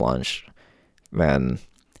cold plunge, then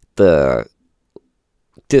the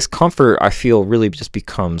discomfort, I feel, really just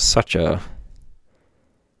becomes such a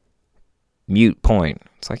mute point.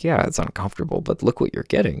 It's like, yeah, it's uncomfortable, but look what you're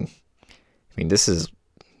getting. I mean, this is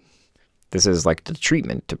like the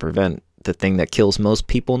treatment to prevent the thing that kills most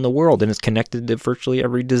people in the world, and it's connected to virtually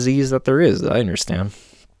every disease that there is, that I understand.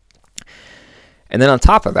 And then on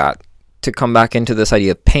top of that, to come back into this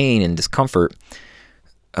idea of pain and discomfort,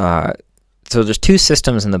 so there's two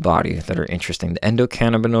systems in the body that are interesting, the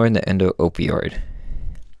endocannabinoid and the endo-opioid.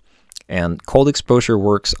 And cold exposure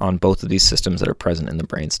works on both of these systems that are present in the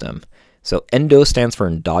brainstem. So endo stands for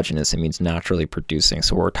endogenous. It means naturally producing.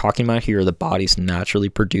 So what we're talking about here are the body's naturally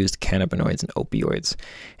produced cannabinoids and opioids.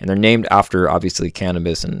 And they're named after, obviously,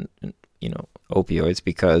 cannabis and opioids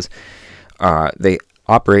because they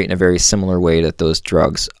operate in a very similar way that those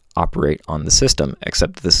drugs operate on the system,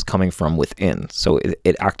 except this is coming from within. So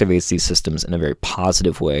it activates these systems in a very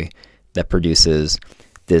positive way that produces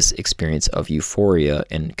this experience of euphoria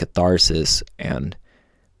and catharsis and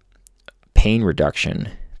pain reduction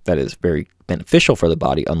that is very beneficial for the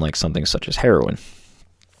body, unlike something such as heroin.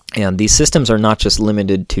 And these systems are not just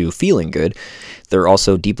limited to feeling good, they're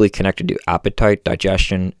also deeply connected to appetite,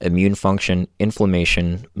 digestion, immune function,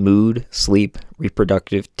 inflammation, mood, sleep,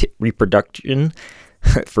 reproduction,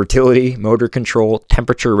 fertility, motor control,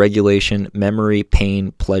 temperature regulation, memory,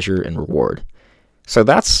 pain, pleasure, and reward. So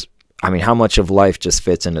that's, how much of life just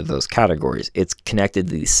fits into those categories. It's connected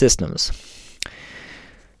to these systems.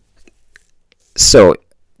 So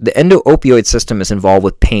the endo-opioid system is involved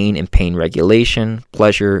with pain and pain regulation,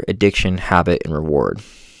 pleasure, addiction, habit, and reward.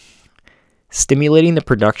 Stimulating the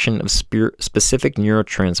production of specific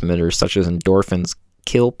neurotransmitters such as endorphins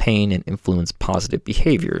kill pain and influence positive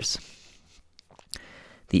behaviors.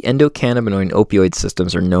 The endocannabinoid and opioid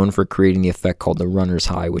systems are known for creating the effect called the runner's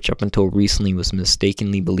high, which up until recently was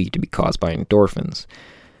mistakenly believed to be caused by endorphins.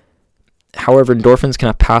 However, endorphins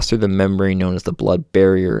cannot pass through the membrane known as the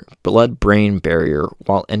blood-brain barrier,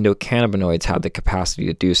 while endocannabinoids have the capacity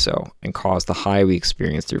to do so and cause the high we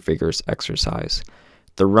experience through vigorous exercise.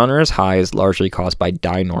 The runner's high is largely caused by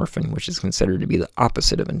dynorphin, which is considered to be the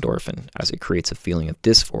opposite of endorphin, as it creates a feeling of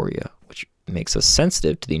dysphoria, which makes us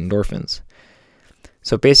sensitive to the endorphins.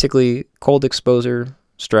 So basically, cold exposure,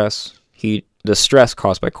 stress, heat, the stress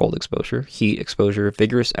caused by cold exposure, heat exposure,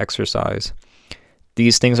 vigorous exercise.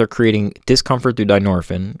 These things are creating discomfort through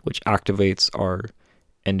dynorphin, which activates our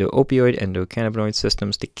endo-opioid, endocannabinoid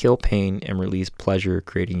systems to kill pain and release pleasure,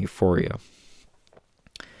 creating euphoria.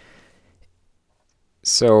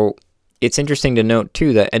 So it's interesting to note,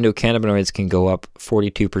 too, that endocannabinoids can go up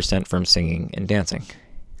 42% from singing and dancing.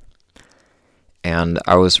 And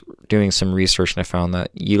I was doing some research and I found that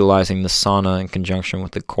utilizing the sauna in conjunction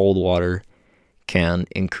with the cold water can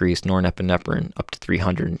increase norepinephrine up to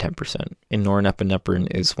 310%. And norepinephrine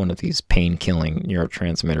is one of these pain-killing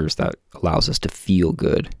neurotransmitters that allows us to feel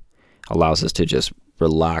good, allows us to just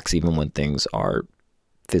relax even when things are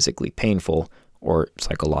physically painful or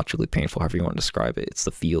psychologically painful, however you want to describe it. It's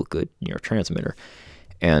the feel-good neurotransmitter.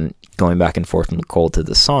 And going back and forth from the cold to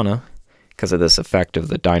the sauna, because of this effect of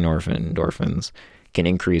the dynorphin endorphins, can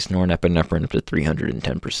increase norepinephrine up to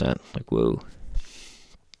 310%. Like, whoa.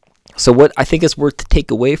 So what I think is worth to take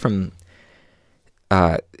away from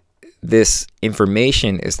this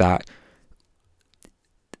information is that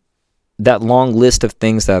long list of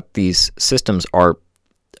things that these systems are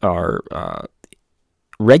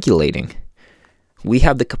regulating, we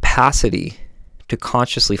have the capacity to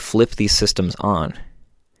consciously flip these systems on.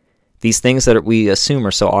 These things that we assume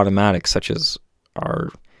are so automatic, such as our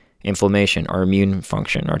inflammation, our immune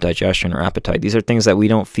function, our digestion, our appetite. These are things that we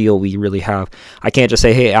don't feel we really have. I can't just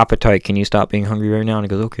say, hey, appetite, can you stop being hungry right now? And it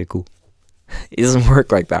goes, okay, cool. It doesn't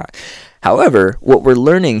work like that. However, what we're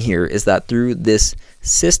learning here is that through this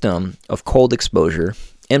system of cold exposure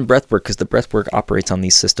and breath work, because the breath work operates on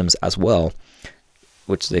these systems as well,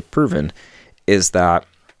 which they've proven, is that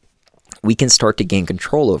we can start to gain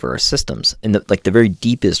control over our systems in the very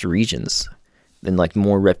deepest regions, in like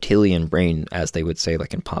more reptilian brain, as they would say,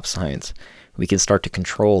 like in pop science. We can start to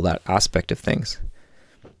control that aspect of things.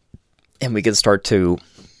 And we can start to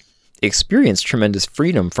experience tremendous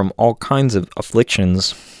freedom from all kinds of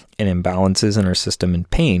afflictions and imbalances in our system and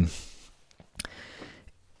pain.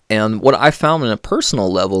 And what I found on a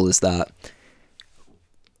personal level is that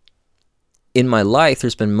in my life,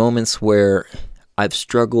 there's been moments where I've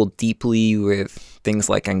struggled deeply with things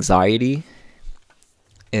like anxiety.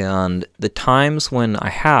 And the times when I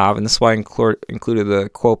have, and this is why I included the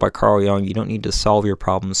quote by Carl Jung, you don't need to solve your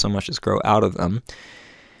problems so much as grow out of them.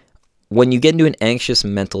 When you get into an anxious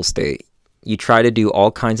mental state, you try to do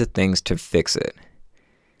all kinds of things to fix it.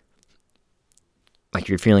 Like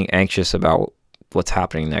you're feeling anxious about what's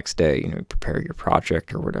happening next day, prepare your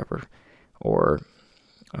project or whatever. Or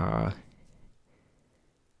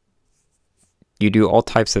you do all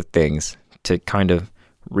types of things to kind of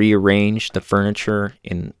rearrange the furniture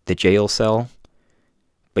in the jail cell,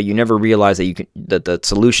 but you never realize that the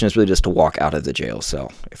solution is really just to walk out of the jail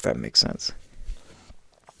cell, if that makes sense.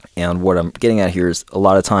 And what I'm getting at here is a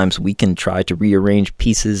lot of times we can try to rearrange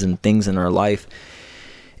pieces and things in our life,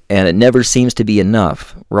 and it never seems to be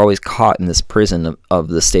enough. We're always caught in this prison of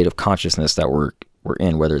the state of consciousness that we're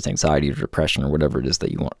in, whether it's anxiety or depression or whatever it is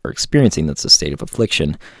that you are experiencing that's a state of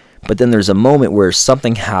affliction. But then there's a moment where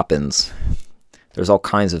something happens. There's all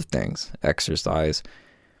kinds of things: exercise,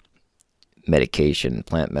 medication,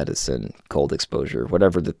 plant medicine, cold exposure,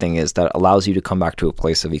 whatever the thing is that allows you to come back to a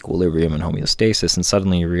place of equilibrium and homeostasis, and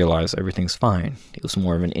suddenly you realize everything's fine. It was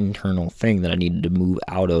more of an internal thing that I needed to move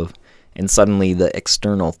out of, and suddenly the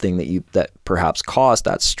external thing that perhaps caused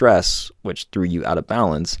that stress, which threw you out of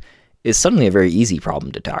balance, is suddenly a very easy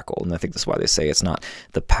problem to tackle. And I think that's why they say it's not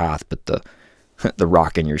the path, but the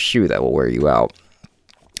rock in your shoe that will wear you out.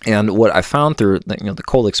 And what I found through the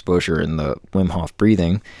cold exposure and the Wim Hof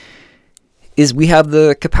breathing is we have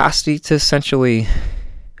the capacity to essentially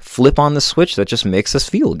flip on the switch that just makes us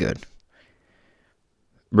feel good.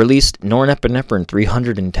 Released norepinephrine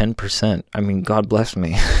 310%. I mean, God bless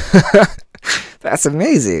me. That's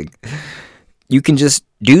amazing. You can just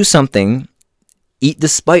do something,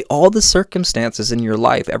 despite all the circumstances in your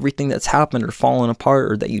life, everything that's happened or fallen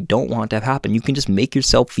apart or that you don't want to have happen, you can just make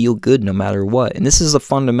yourself feel good no matter what. And this is a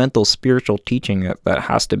fundamental spiritual teaching that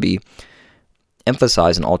has to be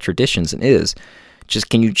emphasized in all traditions, and is just,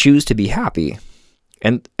 can you choose to be happy?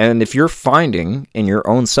 And if you're finding in your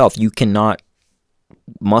own self you cannot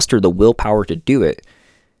muster the willpower to do it,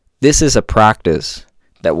 this is a practice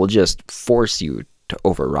that will just force you to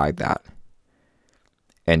override that.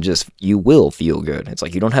 And just, you will feel good. It's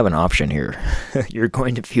like you don't have an option here. You're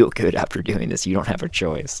going to feel good after doing this. You don't have a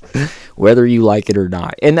choice, whether you like it or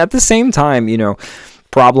not. And at the same time,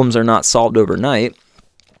 problems are not solved overnight.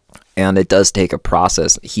 And it does take a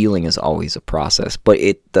process. Healing is always a process. But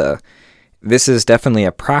this is definitely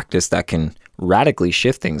a practice that can radically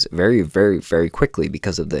shift things very, very, very quickly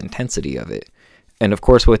because of the intensity of it. And of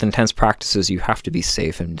course, with intense practices, you have to be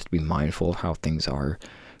safe and to be mindful of how things are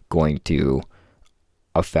going to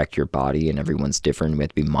affect your body, and everyone's different. We have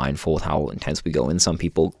to be mindful of how intense we go in. Some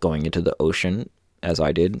people going into the ocean, as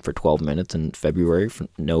I did, for 12 minutes in February for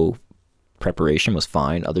no preparation was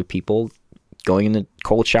fine. Other people going in the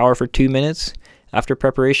cold shower for 2 minutes after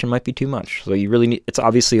preparation might be too much. So you really need, it's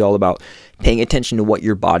obviously all about paying attention to what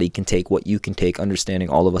your body can take, what you can take, understanding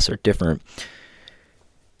all of us are different,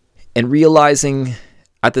 and realizing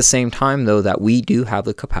at the same time, though, that we do have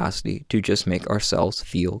the capacity to just make ourselves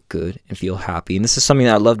feel good and feel happy. And this is something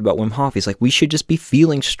that I loved about Wim Hof. He's like, we should just be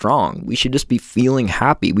feeling strong. We should just be feeling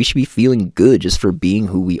happy. We should be feeling good just for being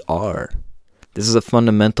who we are. This is a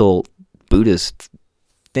fundamental Buddhist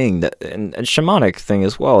thing, that and shamanic thing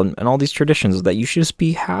as well, and all these traditions, that you should just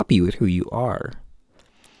be happy with who you are.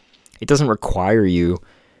 It doesn't require you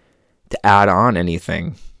to add on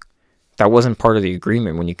anything. That wasn't part of the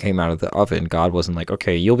agreement when you came out of the oven. God wasn't like,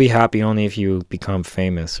 okay, you'll be happy only if you become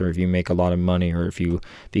famous, or if you make a lot of money, or if you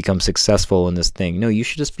become successful in this thing. No, you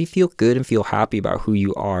should just feel good and feel happy about who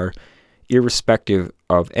you are, irrespective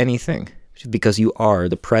of anything. Because you are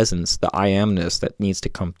the presence, the I amness that needs to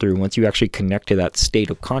come through. Once you actually connect to that state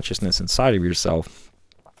of consciousness inside of yourself,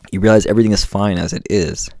 you realize everything is fine as it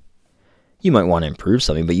is. You might want to improve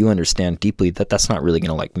something, but you understand deeply that that's not really going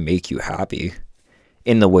to like make you happy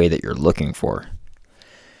in the way that you're looking for.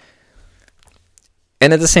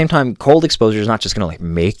 And at the same time, cold exposure is not just going to like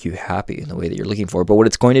make you happy in the way that you're looking for, but what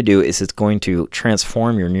it's going to do is it's going to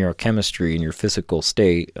transform your neurochemistry and your physical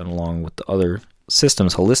state, and along with the other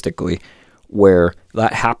systems holistically, where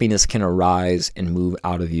that happiness can arise and move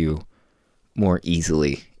out of you more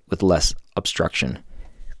easily with less obstruction.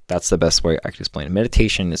 That's the best way I can explain it.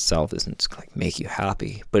 Meditation itself isn't just like make you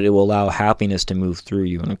happy, but it will allow happiness to move through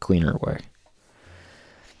you in a cleaner way.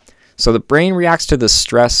 So the brain reacts to the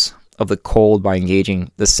stress of the cold by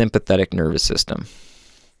engaging the sympathetic nervous system.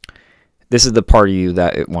 This is the part of you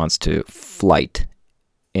that it wants to fight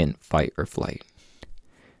or flight.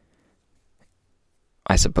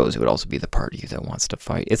 I suppose it would also be the part of you that wants to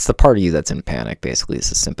fight. It's the part of you that's in panic, basically. It's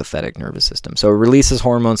the sympathetic nervous system. So it releases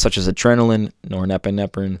hormones such as adrenaline,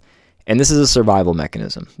 norepinephrine, and this is a survival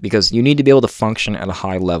mechanism because you need to be able to function at a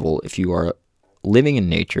high level if you are living in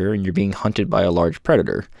nature and you're being hunted by a large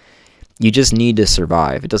predator. You just need to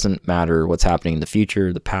survive. It doesn't matter what's happening in the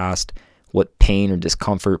future, the past, what pain or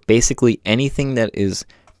discomfort, basically anything that is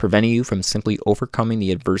preventing you from simply overcoming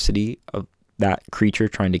the adversity of that creature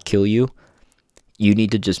trying to kill you. You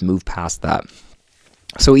need to just move past that.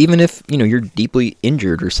 So even if, you're deeply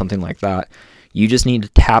injured or something like that, you just need to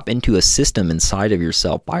tap into a system inside of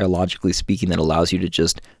yourself, biologically speaking, that allows you to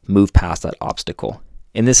just move past that obstacle.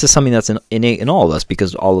 And this is something that's innate in all of us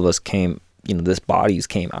because all of us came, this bodies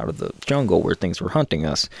came out of the jungle where things were hunting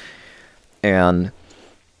us. And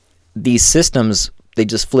these systems, they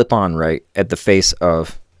just flip on right at the face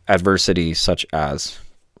of adversity, such as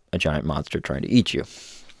a giant monster trying to eat you.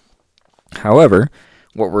 However,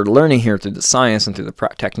 what we're learning here through the science and through the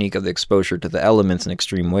technique of the exposure to the elements in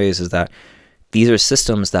extreme ways is that these are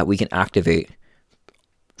systems that we can activate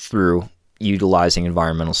through utilizing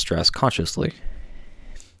environmental stress consciously.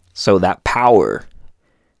 So that power,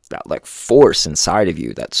 that like force inside of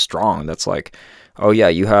you, that's strong, that's like, oh yeah,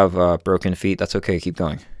 you have broken feet, that's okay, keep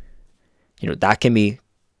going. That can be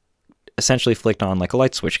essentially flicked on like a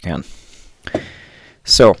light switch can.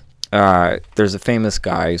 So, there's a famous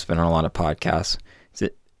guy who's been on a lot of podcasts. He's an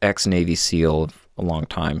ex-Navy SEAL of a long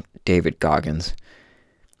time, David Goggins.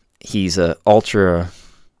 He's an ultra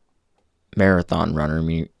marathon runner. I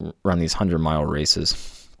mean, he run these 100-mile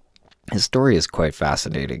races. His story is quite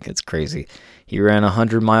fascinating. It's crazy. He ran a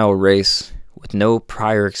 100-mile race with no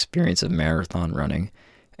prior experience of marathon running.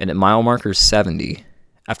 And at mile marker 70,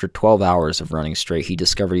 after 12 hours of running straight, he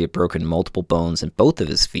discovered he had broken multiple bones in both of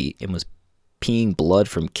his feet and was peeing blood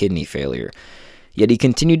from kidney failure. Yet he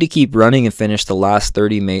continued to keep running and finished the last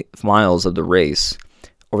 30 miles of the race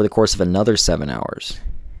over the course of another 7 hours.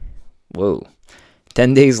 Whoa.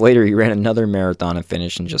 10 days later, he ran another marathon and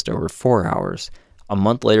finished in just over 4 hours. A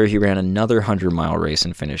month later, he ran another 100-mile race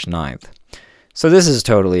and finished 9th. So this is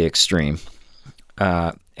totally extreme.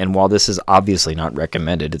 And while this is obviously not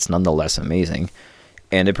recommended, it's nonetheless amazing.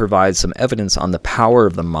 And it provides some evidence on the power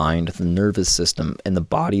of the mind, the nervous system, and the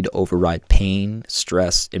body to override pain,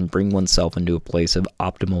 stress, and bring oneself into a place of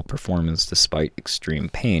optimal performance despite extreme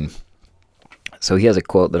pain. So he has a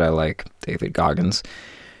quote that I like, David Goggins.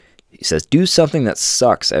 He says, "Do something that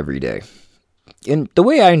sucks every day." And the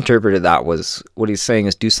way I interpreted that was, what he's saying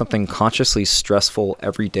is do something consciously stressful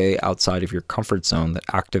every day outside of your comfort zone that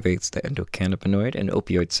activates the endocannabinoid and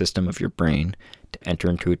opioid system of your brain to enter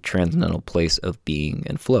into a transcendental place of being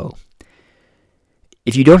and flow.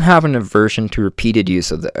 If you don't have an aversion to repeated use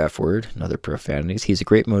of the F word and other profanities, he's a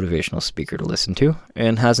great motivational speaker to listen to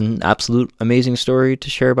and has an absolute amazing story to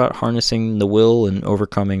share about harnessing the will and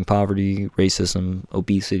overcoming poverty, racism,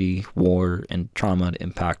 obesity, war, and trauma to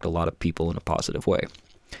impact a lot of people in a positive way.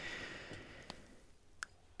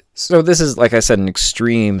 So this is, like I said, an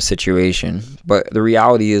extreme situation, but the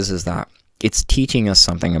reality is that it's teaching us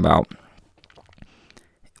something about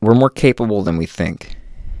we're more capable than we think.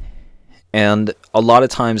 And a lot of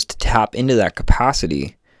times to tap into that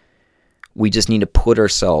capacity, we just need to put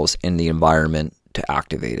ourselves in the environment to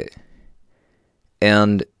activate it.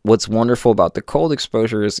 And what's wonderful about the cold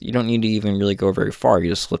exposure is you don't need to even really go very far. You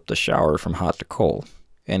just flip the shower from hot to cold,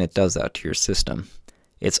 and it does that to your system.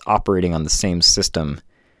 It's operating on the same system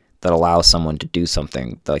that allows someone to do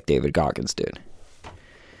something like David Goggins did.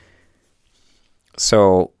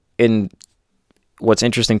 So what's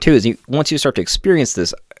interesting too is once you start to experience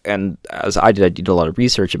this, and as I did a lot of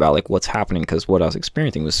research about like what's happening because what I was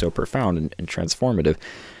experiencing was so profound and transformative.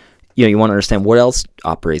 You want to understand what else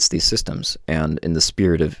operates these systems. And in the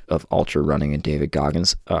spirit of ultra running and David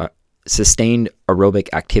Goggins, sustained aerobic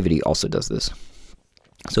activity also does this.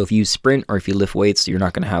 So if you sprint or if you lift weights, you're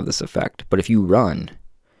not going to have this effect. But if you run,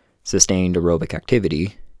 sustained aerobic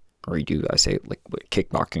activity, or you do, I say, like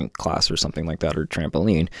kickboxing class or something like that, or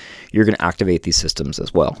trampoline, you're going to activate these systems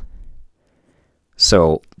as well.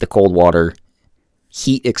 So the cold water,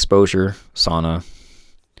 heat exposure, sauna,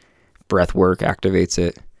 breath work activates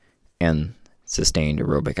it, and sustained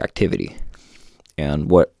aerobic activity.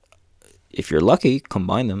 And if you're lucky,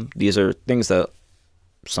 combine them. These are things that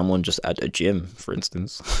someone just at a gym, for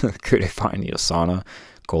instance, could find, sauna,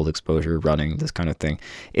 cold exposure, running, this kind of thing.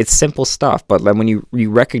 It's simple stuff, but when you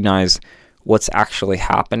recognize what's actually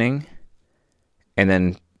happening, and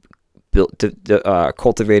then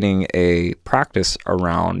cultivating a practice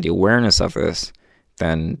around the awareness of this,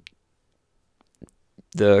 then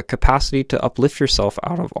the capacity to uplift yourself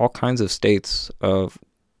out of all kinds of states of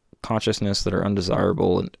consciousness that are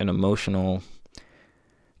undesirable and emotional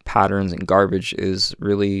patterns and garbage is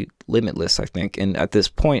really limitless, I think. And at this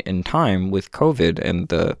point in time with COVID and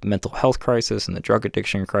the mental health crisis and the drug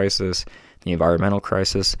addiction crisis, the environmental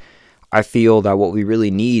crisis, I feel that what we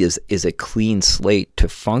really need is a clean slate to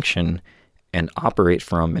function and operate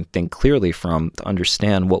from and think clearly from, to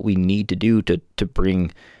understand what we need to do to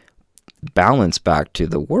bring balance back to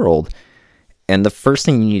the world. And the first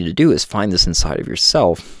thing you need to do is find this inside of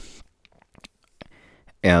yourself.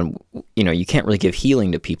 And, you can't really give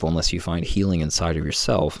healing to people unless you find healing inside of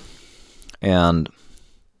yourself. And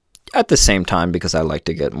at the same time, because I like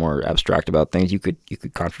to get more abstract about things, you could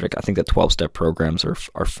contradict. I think that 12-step programs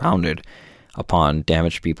are founded upon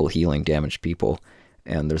damaged people healing damaged people.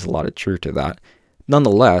 And there's a lot of truth to that.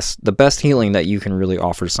 Nonetheless, the best healing that you can really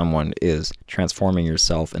offer someone is transforming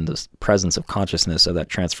yourself in the presence of consciousness of that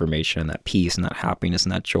transformation, that peace and that happiness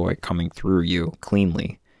and that joy coming through you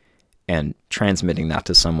cleanly, and transmitting that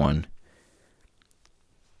to someone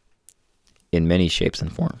in many shapes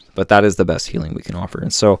and forms. But that is the best healing we can offer.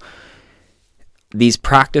 And so these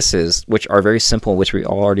practices, which are very simple, which we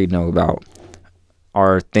all already know about,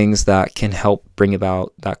 are things that can help bring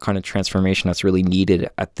about that kind of transformation that's really needed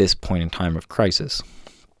at this point in time of crisis.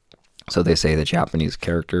 So they say the Japanese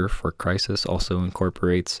character for crisis also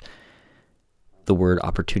incorporates the word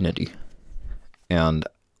opportunity. And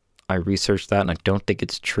I researched that, and I don't think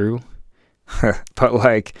it's true. But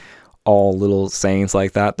like all little sayings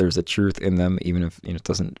like that, there's a truth in them, even if it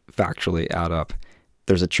doesn't factually add up.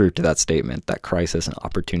 There's a truth to that statement, that crisis and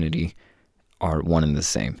opportunity are one and the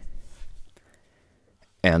same.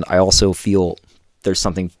 And I also feel there's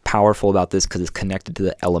something powerful about this because it's connected to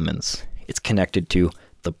the elements. It's connected to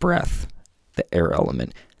the breath, the air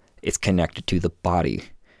element. It's connected to the body,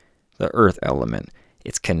 the earth element.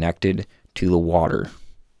 It's connected to the water,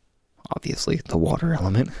 obviously, the water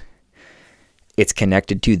element. It's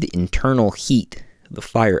connected to the internal heat, the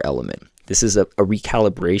fire element. This is a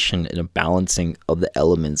recalibration and a balancing of the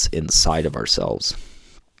elements inside of ourselves,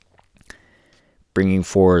 bringing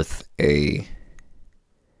forth a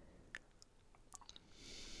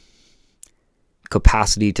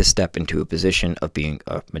capacity to step into a position of being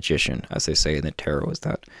a magician. As they say in the tarot, is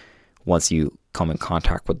that once you come in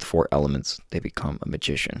contact with the four elements, they become a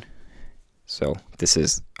magician. So this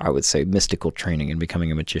is, I would say, mystical training, and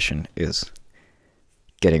becoming a magician is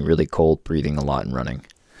getting really cold, breathing a lot, and running.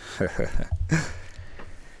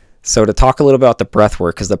 So to talk a little about the breath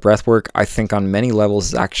work, because the breath work, I think on many levels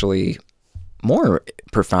is actually more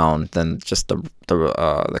profound than just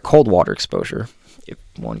the cold water exposure, if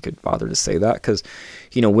one could bother to say that. Because,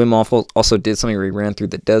 Wim Hof also did something where he ran through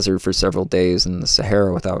the desert for several days in the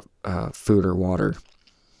Sahara without food or water.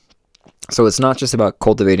 So it's not just about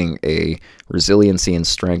cultivating a resiliency and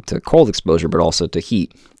strength to cold exposure, but also to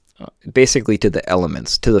heat. Basically to the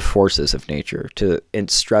elements, to the forces of nature,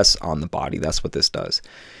 and stress on the body. That's what this does.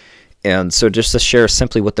 And so just to share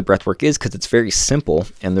simply what the breathwork is, because it's very simple,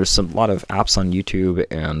 and there's a lot of apps on YouTube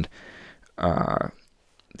and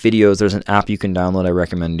videos. There's an app you can download. I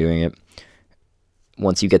recommend doing it.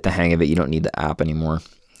 Once you get the hang of it, you don't need the app anymore.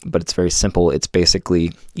 But it's very simple. It's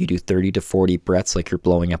basically you do 30 to 40 breaths like you're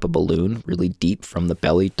blowing up a balloon, really deep from the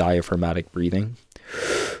belly, diaphragmatic breathing.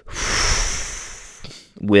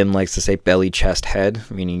 Wim likes to say belly, chest, head,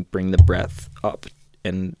 meaning bring the breath up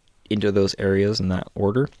and into those areas in that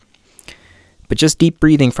order. But just deep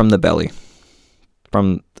breathing from the belly,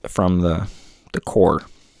 from the core,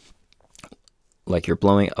 like you're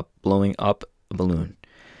blowing up a balloon.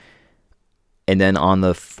 And then on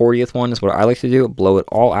the 40th one is what I like to do, blow it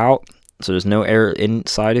all out, so there's no air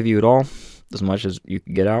inside of you at all, as much as you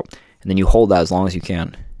can get out, and then you hold that as long as you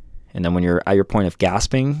can. And then when you're at your point of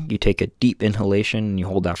gasping, you take a deep inhalation and you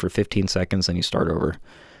hold that for 15 seconds and you start over.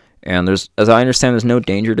 And as I understand, there's no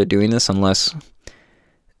danger to doing this unless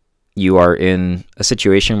you are in a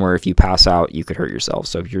situation where if you pass out, you could hurt yourself.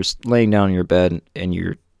 So if you're laying down in your bed and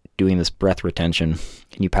you're doing this breath retention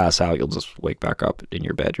and you pass out, you'll just wake back up in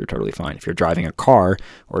your bed. You're totally fine. If you're driving a car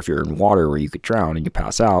or if you're in water where you could drown and you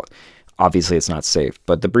pass out, obviously it's not safe.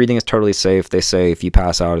 But the breathing is totally safe. They say if you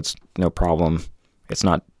pass out, it's no problem. It's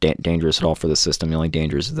not dangerous at all for the system. The only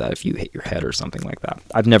danger is that if you hit your head or something like that.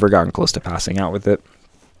 I've never gotten close to passing out with it.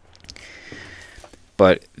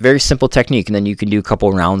 But very simple technique, and then you can do a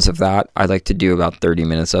couple rounds of that. I like to do about 30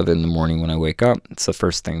 minutes of it in the morning when I wake up. It's the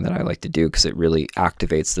first thing that I like to do because it really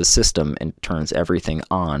activates the system and turns everything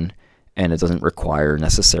on, and it doesn't require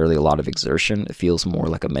necessarily a lot of exertion. It feels more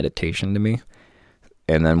like a meditation to me.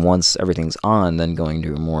 And then once everything's on, then going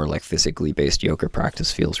to a more like physically based yoga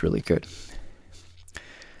practice feels really good.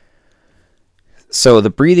 So the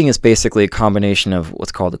breathing is basically a combination of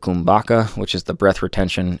what's called the Kumbhaka, which is the breath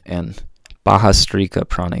retention, and Bhastrika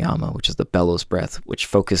Pranayama, which is the bellows breath, which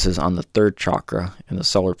focuses on the third chakra and the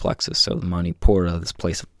solar plexus, so the Manipura, this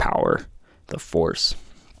place of power, the force.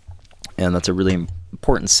 And that's a really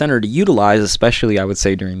important center to utilize, especially, I would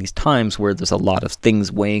say, during these times where there's a lot of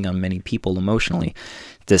things weighing on many people emotionally,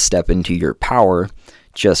 to step into your power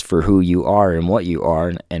just for who you are and what you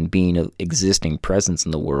are, and being an existing presence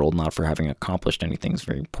in the world, not for having accomplished anything, is a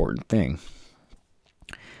very important thing.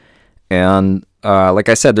 And like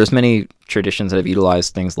I said, there's many traditions that have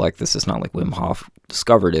utilized things like this. It's not like Wim Hof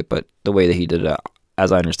discovered it, but the way that he did it,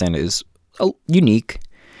 as I understand it, is unique.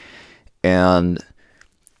 And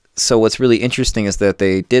so what's really interesting is that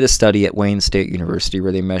they did a study at Wayne State University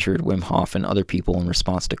where they measured Wim Hof and other people in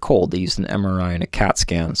response to cold. They used an MRI and a CAT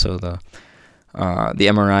scan. So the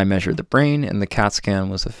MRI measured the brain, and the CAT scan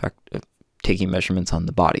was taking measurements on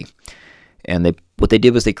the body. And what they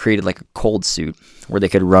did was they created like a cold suit where they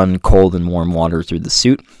could run cold and warm water through the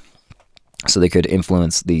suit, so they could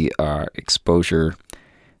influence the exposure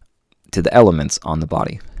to the elements on the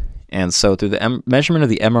body. And so through the measurement of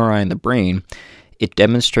the MRI in the brain, it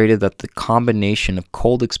demonstrated that the combination of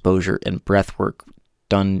cold exposure and breath work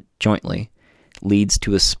done jointly leads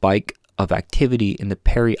to a spike of activity in the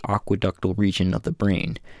periaqueductal region of the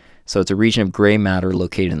brain. So it's a region of gray matter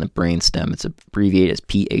located in the brainstem. It's abbreviated as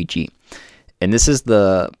PAG. And this is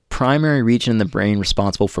the primary region in the brain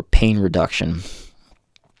responsible for pain reduction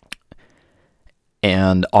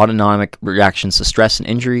and autonomic reactions to stress and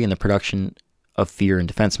injury, and the production of fear and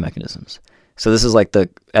defense mechanisms. So this is like the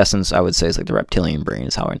essence, I would say, is like the reptilian brain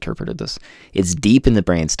is how I interpreted this. It's deep in the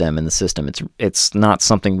brainstem in the system. It's not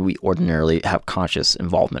something we ordinarily have conscious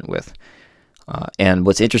involvement with. And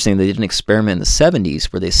what's interesting, they did an experiment in the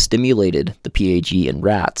 70s where they stimulated the PAG in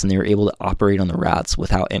rats, and they were able to operate on the rats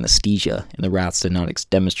without anesthesia, and the rats did not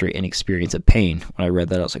demonstrate any experience of pain. When I read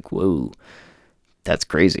that, I was like, whoa, that's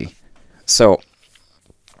crazy. So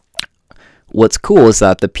what's cool is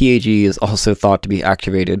that the PAG is also thought to be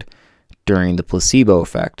activated during the placebo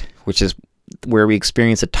effect, which is where we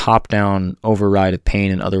experience a top-down override of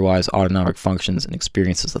pain and otherwise autonomic functions and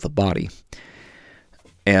experiences of the body.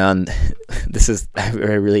 And this is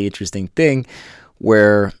a really interesting thing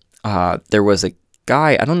where there was a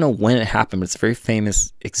guy, I don't know when it happened, but it's a very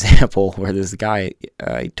famous example where this guy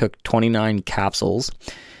he took 29 capsules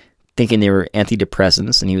thinking they were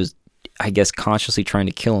antidepressants, and he was, I guess, consciously trying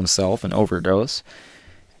to kill himself and overdose.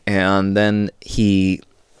 And then he,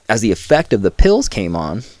 as the effect of the pills came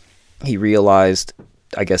on, he realized,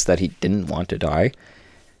 I guess, that he didn't want to die.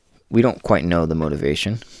 We don't quite know the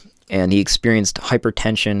motivation. And he experienced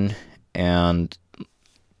hypertension and,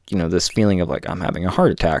 this feeling of like, I'm having a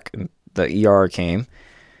heart attack. And the ER came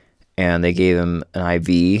and they gave him an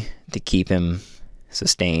IV to keep him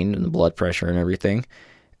sustained, and the blood pressure and everything.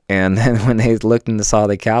 And then when they looked and saw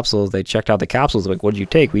the capsules, they checked out the capsules, like, what did you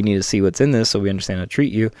take? We need to see what's in this so we understand how to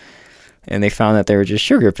treat you. And they found that they were just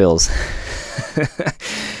sugar pills.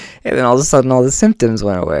 And then all of a sudden, all the symptoms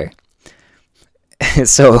went away.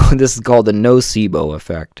 So this is called the nocebo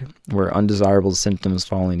effect, where undesirable symptoms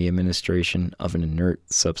following the administration of an inert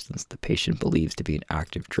substance the patient believes to be an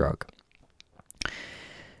active drug.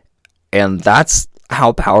 And that's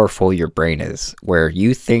how powerful your brain is, where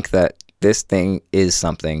you think that this thing is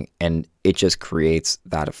something and it just creates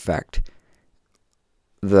that effect.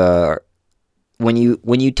 When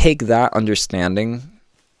you take that understanding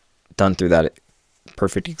done through that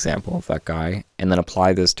perfect example of that guy, and then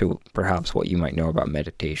apply this to perhaps what you might know about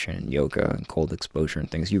meditation and yoga and cold exposure and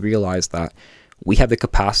things, you realize that we have the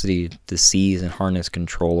capacity to seize and harness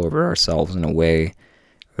control over ourselves in a way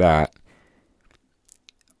that,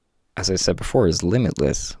 as I said before, is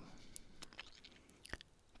limitless.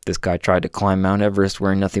 This guy tried to climb Mount Everest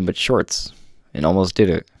wearing nothing but shorts and almost did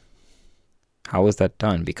it. How was that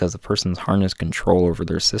done? Because the person's harnessed control over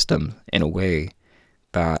their system in a way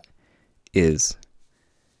that is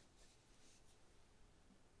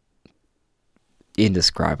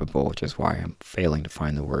indescribable, which is why I'm failing to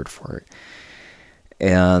find the word for it.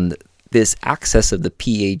 And this access of the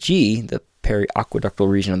PAG, the periaqueductal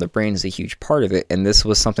region of the brain, is a huge part of it. And this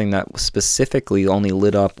was something that was specifically only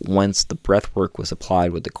lit up once the breath work was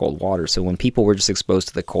applied with the cold water. So when people were just exposed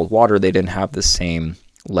to the cold water, they didn't have the same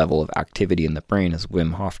level of activity in the brain as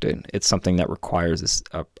Wim Hof did. It's something that requires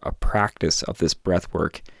a practice of this breath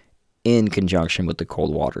work in conjunction with the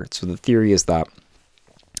cold water. So the theory is that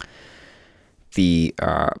the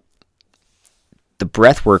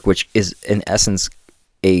breath work, which is in essence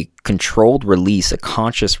a controlled release, a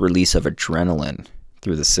conscious release of adrenaline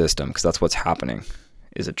through the system, because that's what's happening,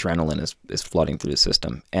 is adrenaline is flooding through the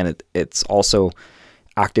system. And it's also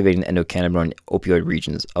activating the endocannabinoid and opioid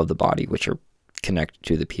regions of the body, which are connected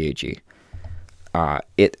to the PAG.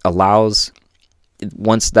 It allows,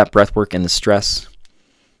 once that breath work and the stress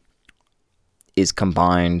is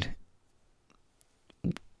combined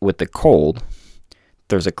with the cold,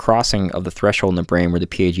 there's a crossing of the threshold in the brain where the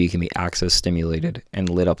PAG can be accessed, stimulated, and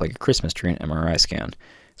lit up like a Christmas tree in an MRI scan.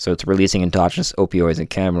 So it's releasing endogenous opioids and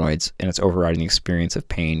cannabinoids, and it's overriding the experience of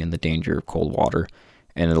pain and the danger of cold water.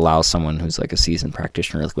 And it allows someone who's like a seasoned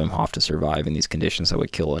practitioner like Wim Hof to survive in these conditions that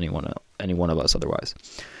would kill any one of us otherwise.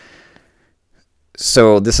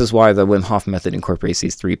 So this is why the Wim Hof method incorporates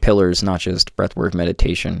these three pillars, not just breathwork,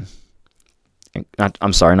 meditation, not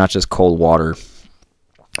just cold water,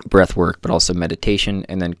 breath work, but also meditation.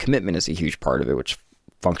 And then commitment is a huge part of it, which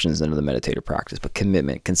functions into the meditative practice. But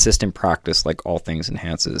commitment, consistent practice, like all things,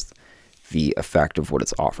 enhances the effect of what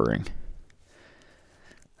it's offering.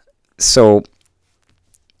 So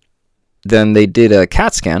then they did a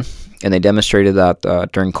CAT scan, and they demonstrated that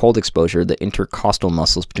during cold exposure, the intercostal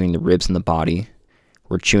muscles between the ribs and the body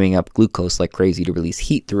were chewing up glucose like crazy to release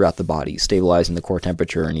heat throughout the body, stabilizing the core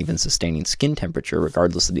temperature and even sustaining skin temperature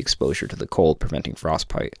regardless of the exposure to the cold, preventing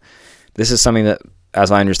frostbite. This is something that,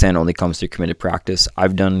 as I understand, only comes through committed practice.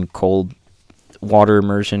 I've done cold water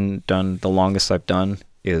immersion. The longest I've done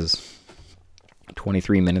is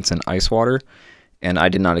 23 minutes in ice water, and I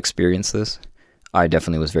did not experience this. I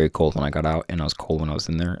definitely was very cold when I got out, and I was cold when I was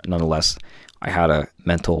in there. Nonetheless, I had a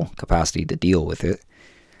mental capacity to deal with it.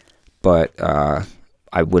 But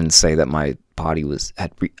I wouldn't say that my body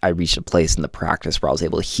I reached a place in the practice where I was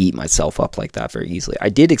able to heat myself up like that very easily. I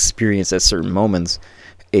did experience at certain moments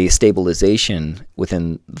a stabilization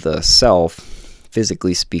within the self,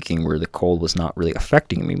 physically speaking, where the cold was not really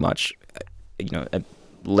affecting me much.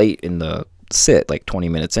 Late in the sit, like 20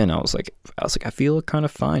 minutes in, I was like, I feel kind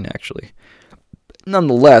of fine actually.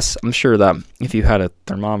 Nonetheless, I'm sure that if you had a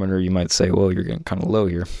thermometer, you might say, well, you're getting kind of low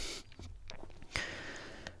here.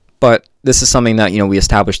 But this is something that, we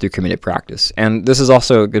established through committed practice. And this is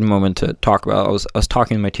also a good moment to talk about. I was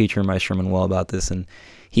talking to my teacher, Maestro Manuel, about this, and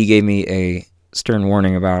he gave me a stern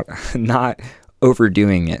warning about not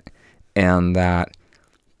overdoing it. And that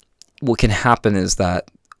what can happen is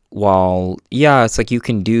that while, it's like you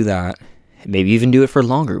can do that, maybe even do it for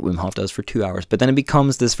longer. Wim Hof does for 2 hours. But then it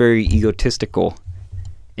becomes this very egotistical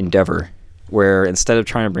endeavor where instead of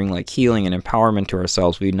trying to bring like healing and empowerment to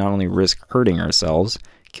ourselves, we not only risk hurting ourselves,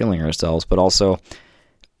 killing ourselves, but also,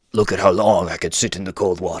 look at how long I could sit in the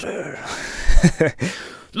cold water.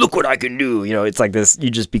 Look what I can do. It's like this, you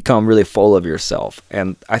just become really full of yourself.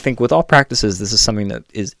 And I think with all practices, this is something that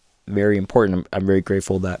is very important. I'm very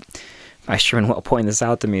grateful that Maestro Manuel pointed this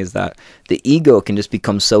out to me, is that the ego can just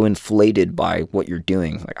become so inflated by what you're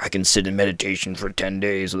doing. Like, I can sit in meditation for 10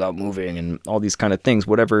 days without moving and all these kind of things,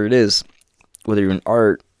 whatever it is, whether you're in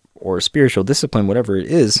art or spiritual discipline, whatever it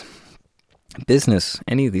is, business,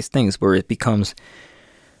 any of these things, where it becomes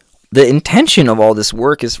the intention of all this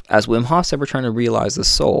work is, as Wim Hof said, we're trying to realize the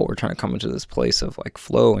soul. We're trying to come into this place of like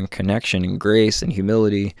flow and connection and grace and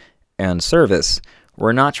humility and service.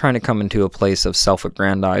 We're not trying to come into a place of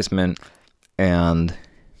self-aggrandizement and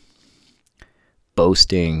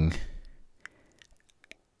boasting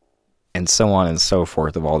and so on and so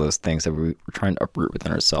forth, of all those things that we're trying to uproot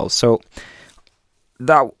within ourselves. So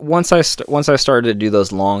that once I started to do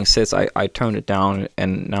those long sits, I toned it down,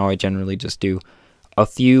 and now I generally just do a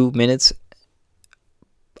few minutes,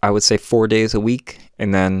 I would say 4 days a week,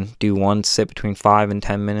 and then do one sit between 5 and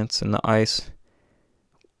 10 minutes in the ice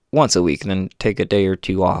once a week, and then take a day or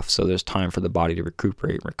two off, so there's time for the body to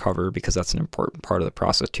recuperate and recover, because that's an important part of the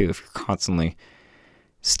process too. If you're constantly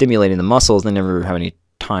stimulating the muscles, they never have any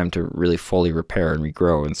time to really fully repair and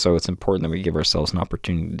regrow, and so it's important that we give ourselves an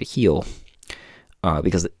opportunity to heal.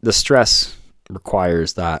 Because the stress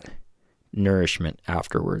requires that nourishment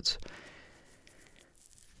afterwards.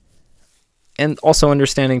 And also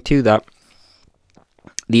understanding, too, that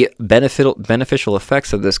the beneficial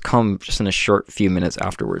effects of this come just in a short few minutes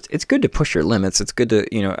afterwards. It's good to push your limits. It's good to,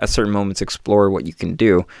 at certain moments explore what you can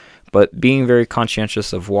do, but being very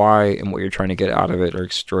conscientious of why and what you're trying to get out of it are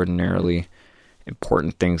extraordinarily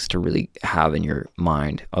important things to really have in your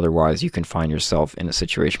mind. Otherwise, you can find yourself in a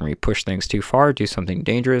situation where you push things too far, do something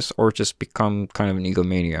dangerous, or just become kind of an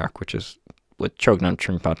egomaniac, which is what Chogyam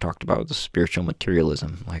Trungpa talked about, the spiritual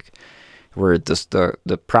materialism, like where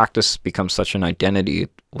the practice becomes such an identity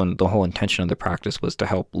when the whole intention of the practice was to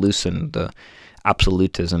help loosen the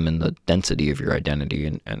absolutism and the density of your identity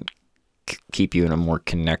and keep you in a more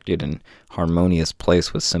connected and harmonious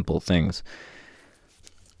place with simple things.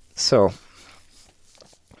 So,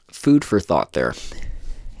 food for thought there.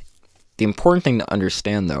 The important thing to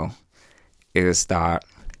understand, though, is that,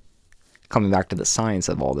 coming back to the science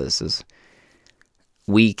of all this, is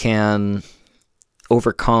we can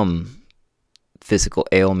overcome physical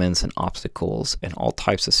ailments and obstacles and all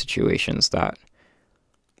types of situations that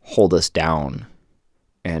hold us down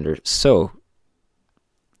and are so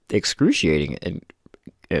excruciating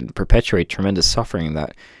and perpetuate tremendous suffering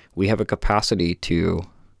that we have a capacity to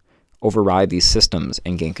override these systems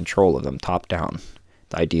and gain control of them top down.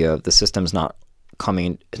 The idea of the system's not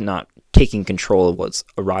taking control of what's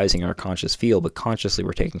arising in our conscious field, but consciously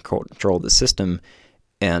we're taking control of the system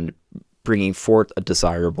and bringing forth a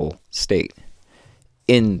desirable state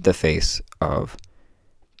in the face of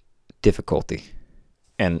difficulty,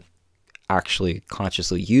 and actually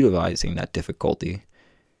consciously utilizing that difficulty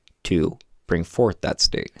to bring forth that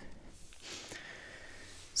state.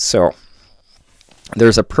 So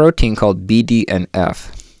there's a protein called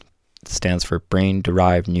BDNF. It stands for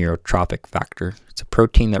brain-derived neurotrophic factor. It's a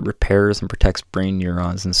protein that repairs and protects brain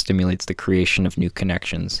neurons and stimulates the creation of new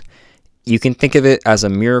connections. You can think of it as a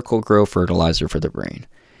Miracle-Gro fertilizer for the brain.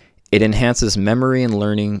 It enhances memory and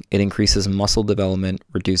learning. It increases muscle development,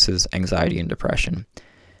 reduces anxiety and depression.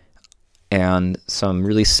 And some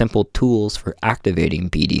really simple tools for activating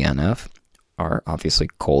BDNF are obviously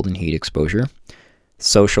cold and heat exposure,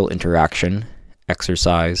 social interaction,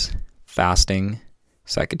 exercise, fasting,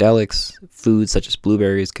 psychedelics, foods such as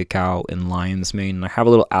blueberries, cacao, and lion's mane. And I have a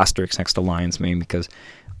little asterisk next to lion's mane because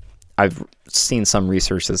I've seen some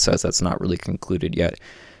research that says that's not really concluded yet.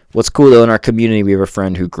 What's cool, though, in our community, we have a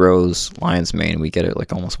friend who grows lion's mane. We get it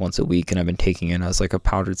like almost once a week, and I've been taking it as like a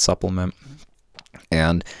powdered supplement.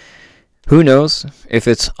 And who knows if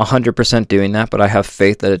it's 100% doing that, but I have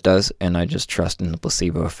faith that it does, and I just trust in the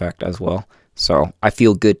placebo effect as well. So I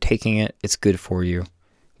feel good taking it. It's good for you.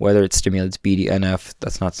 Whether it stimulates BDNF,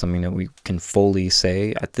 that's not something that we can fully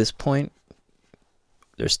say at this point.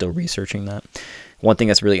 They're still researching that. One thing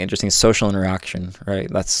that's really interesting is social interaction, right?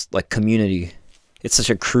 That's like community. It's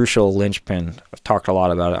such a crucial linchpin. I've talked a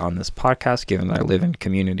lot about it on this podcast, given that I live in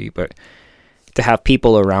community, but to have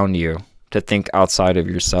people around you, to think outside of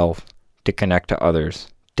yourself, to connect to others,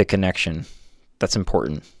 to connection, that's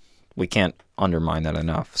important. We can't undermine that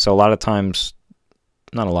enough. So a lot of times,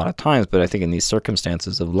 not a lot of times, but I think in these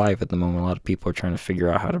circumstances of life at the moment, a lot of people are trying to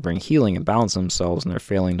figure out how to bring healing and balance themselves, and they're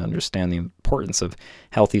failing to understand the importance of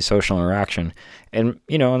healthy social interaction. And,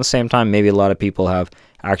 at the same time, maybe a lot of people have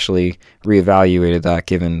actually reevaluated that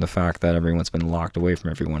given the fact that everyone's been locked away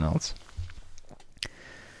from everyone else.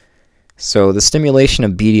 So the stimulation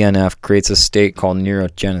of BDNF creates a state called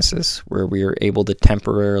neurogenesis, where we are able to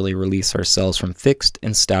temporarily release ourselves from fixed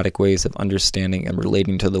and static ways of understanding and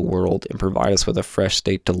relating to the world and provide us with a fresh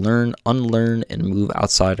state to learn, unlearn, and move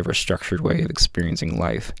outside of our structured way of experiencing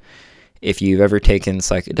life. If you've ever taken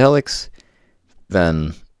psychedelics,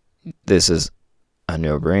 then this is a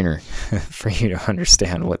no-brainer for you to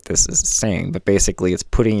understand what this is saying. But basically, it's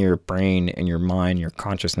putting your brain and your mind, your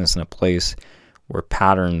consciousness in a place where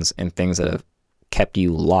patterns and things that have kept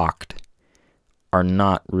you locked are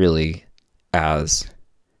not really as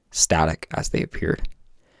static as they appeared.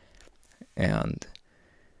 And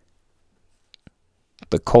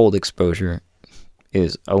the cold exposure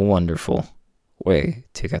is a wonderful way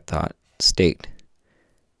to get that state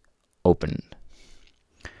opened.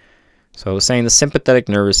 So I was saying the sympathetic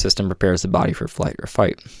nervous system prepares the body for flight or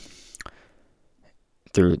fight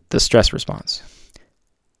through the stress response.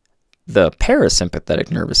 The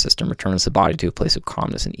parasympathetic nervous system returns the body to a place of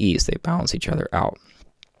calmness and ease. They balance each other out.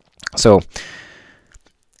 So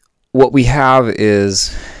what we have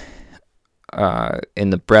is, in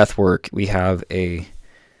the breath work, we have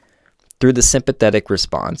through the sympathetic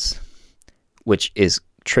response, which is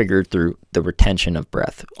triggered through the retention of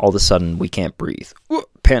breath. All of a sudden, we can't breathe.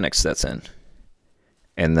 Panic sets in.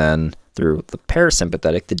 And then through the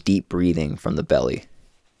parasympathetic, the deep breathing from the belly,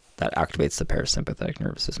 that activates the parasympathetic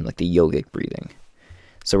nervous system, like the yogic breathing.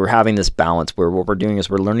 So we're having this balance where what we're doing is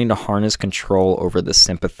we're learning to harness control over the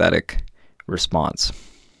sympathetic response.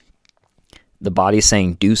 The body's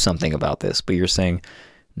saying, do something about this, but you're saying,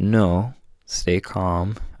 no, stay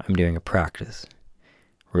calm. I'm doing a practice.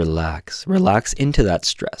 Relax into that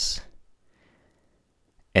stress.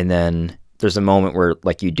 And then there's a moment where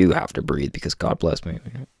like you do have to breathe because God bless me,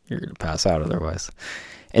 you're going to pass out otherwise.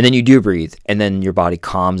 And then you do breathe, and then your body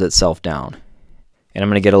calms itself down. And I'm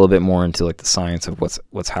going to get a little bit more into like the science of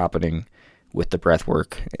what's happening with the breath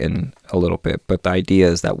work in a little bit. But the idea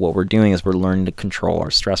is that what we're doing is we're learning to control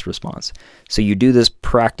our stress response. So you do this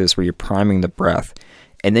practice where you're priming the breath,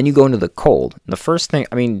 and then you go into the cold. And the first thing,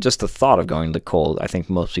 just the thought of going to the cold, I think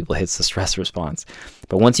most people hits the stress response.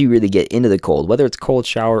 But once you really get into the cold, whether it's cold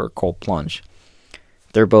shower or cold plunge,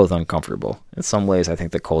 they're both uncomfortable. In some ways, I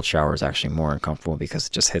think the cold shower is actually more uncomfortable because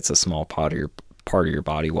it just hits a small part of your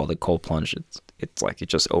body, while the cold plunge, it's like it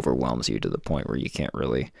just overwhelms you to the point where you can't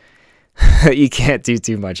really, you can't do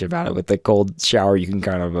too much about it. With the cold shower, you can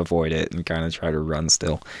kind of avoid it and kind of try to run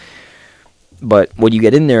still. But when you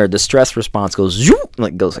get in there, the stress response goes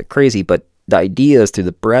like crazy. But the idea is through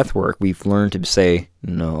the breath work, we've learned to say,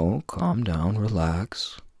 no, calm down,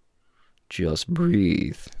 relax, just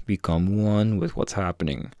breathe, become one with what's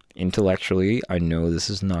happening. Intellectually, I know this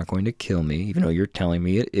is not going to kill me, even though you're telling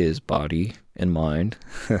me it is, body and mind.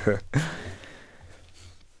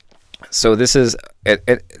 So this is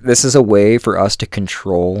a way for us to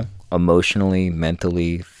control emotionally,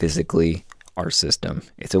 mentally, physically our system.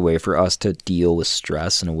 It's a way for us to deal with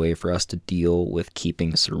stress and a way for us to deal with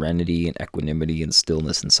keeping serenity and equanimity and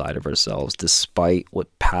stillness inside of ourselves, despite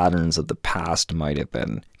what patterns of the past might have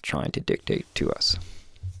been trying to dictate to us.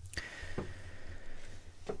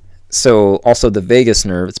 So also the vagus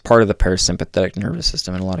nerve, it's part of the parasympathetic nervous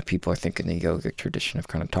system, and a lot of people, I think, in the yogic tradition have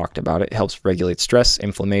kind of talked about it. It helps regulate stress,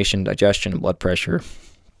 inflammation, digestion, and blood pressure.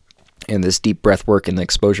 And this deep breath work and the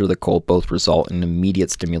exposure to the cold both result in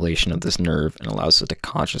immediate stimulation of this nerve and allows us to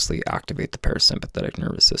consciously activate the parasympathetic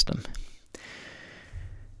nervous system.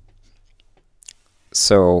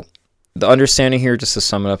 So the understanding here, just to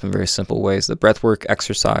sum it up in very simple ways, the breath work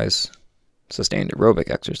exercise, sustained aerobic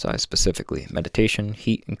exercise specifically, meditation,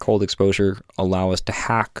 heat, and cold exposure allow us to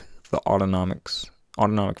hack the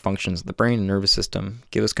autonomic functions of the brain and nervous system,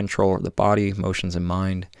 give us control of the body, emotions, and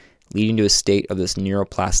mind, leading to a state of this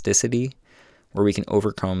neuroplasticity where we can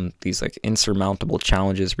overcome these like insurmountable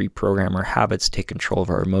challenges, reprogram our habits, take control of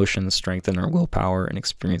our emotions, strengthen our willpower, and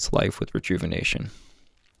experience life with rejuvenation.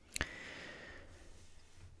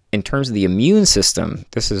 In terms of the immune system,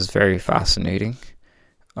 this is very fascinating.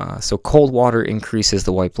 So cold water increases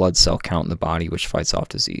the white blood cell count in the body, which fights off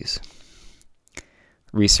disease.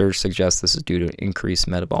 Research suggests this is due to an increased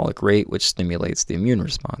metabolic rate, which stimulates the immune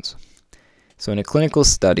response. So in a clinical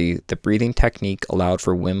study, the breathing technique allowed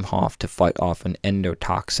for Wim Hof to fight off an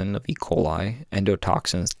endotoxin of E. coli.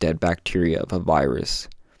 Endotoxin is dead bacteria of a virus.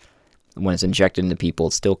 When it's injected into people,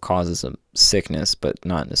 it still causes a sickness, but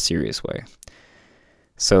not in a serious way.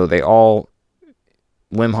 So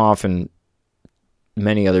Wim Hof and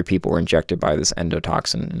many other people were injected by this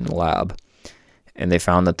endotoxin in the lab, and they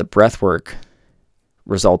found that the breath work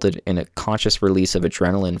resulted in a conscious release of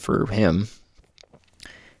adrenaline for him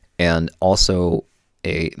and also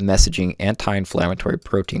a messaging anti-inflammatory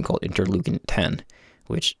protein called interleukin 10,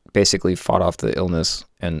 which basically fought off the illness,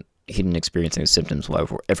 and he didn't experience any symptoms while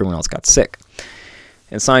everyone else got sick.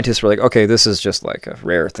 And scientists were like, okay, this is just like a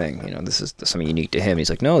rare thing, this is something unique to him. He's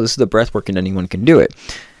like, no, this is the breath work and anyone can do it.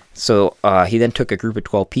 So he then took a group of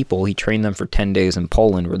 12 people. He trained them for 10 days in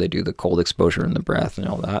Poland where they do the cold exposure and the breath and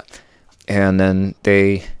all that. And then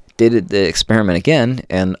they did the experiment again,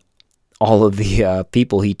 and all of the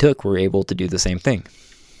people he took were able to do the same thing.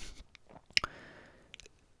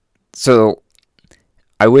 So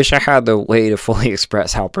I wish I had the way to fully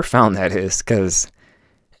express how profound that is, because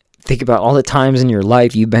think about all the times in your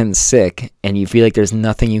life you've been sick and you feel like there's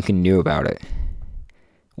nothing you can do about it.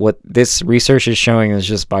 What this research is showing is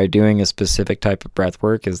just by doing a specific type of breath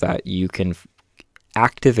work is that you can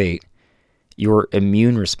activate your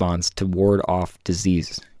immune response to ward off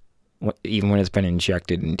disease, even when it's been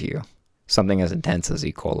injected into you. Something as intense as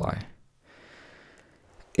E. coli.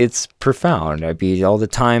 It's profound. All the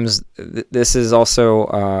times, this is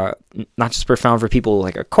also not just profound for people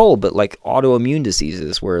like a cold, but like autoimmune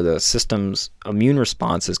diseases where the system's immune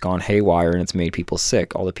response has gone haywire and it's made people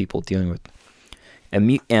sick. All the people dealing with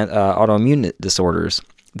autoimmune disorders,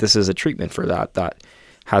 this is a treatment for that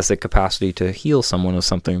has the capacity to heal someone of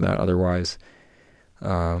something that otherwise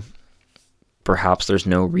perhaps there's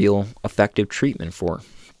no real effective treatment for.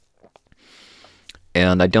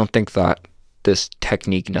 And I don't think that this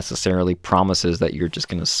technique necessarily promises that you're just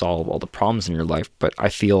going to solve all the problems in your life, but I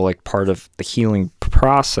feel like part of the healing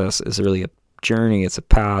process is really a journey. It's a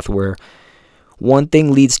path where one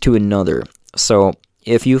thing leads to another. So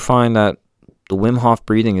if you find that the Wim Hof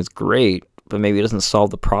breathing is great, but maybe it doesn't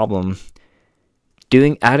solve the problem,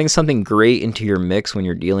 adding something great into your mix when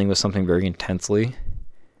you're dealing with something very intensely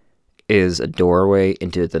is a doorway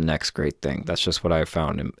into the next great thing. That's just what I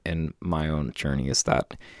found in my own journey, is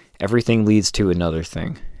that everything leads to another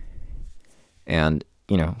thing. And,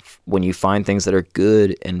 when you find things that are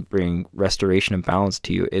good and bring restoration and balance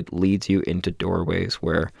to you, it leads you into doorways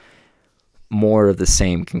where more of the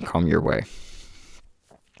same can come your way.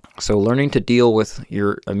 So learning to deal with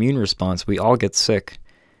your immune response, we all get sick.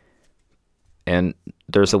 And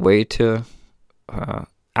there's a way to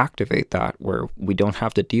activate that where we don't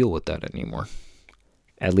have to deal with that anymore,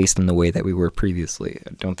 at least in the way that we were previously.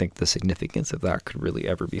 I don't think the significance of that could really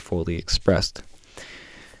ever be fully expressed.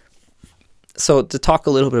 So to talk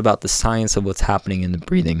a little bit about the science of what's happening in the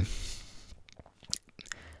breathing,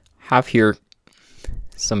 have here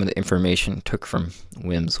some of the information took from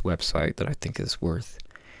Wim's website that I think is worth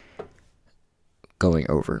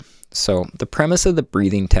going over. So the premise of the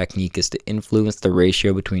breathing technique is to influence the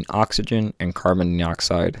ratio between oxygen and carbon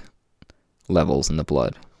dioxide levels in the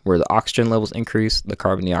blood. Where the oxygen levels increase, the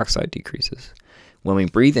carbon dioxide decreases. When we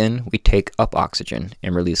breathe in, we take up oxygen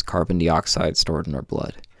and release carbon dioxide stored in our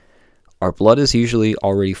blood. Our blood is usually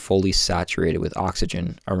already fully saturated with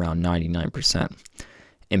oxygen, around 99%,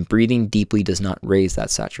 and breathing deeply does not raise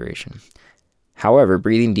that saturation. However,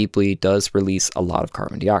 breathing deeply does release a lot of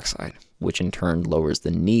carbon dioxide, which in turn lowers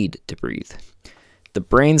the need to breathe. The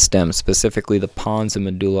brainstem, specifically the pons and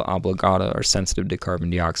medulla oblongata, are sensitive to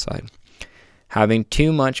carbon dioxide. Having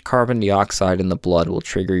too much carbon dioxide in the blood will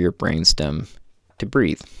trigger your brainstem to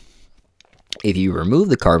breathe. If you remove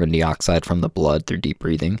the carbon dioxide from the blood through deep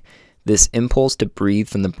breathing, this impulse to breathe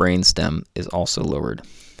from the brainstem is also lowered.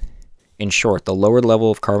 In short, the lower level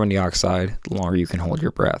of carbon dioxide, the longer you can hold your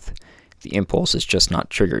breath. The impulse is just not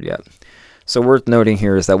triggered yet. So worth noting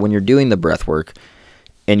here is that when you're doing the breath work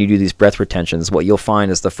and you do these breath retentions, what you'll find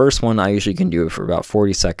is the first one I usually can do it for about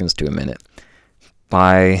 40 seconds to a minute.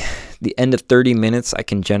 By the end of 30 minutes, I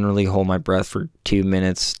can generally hold my breath for 2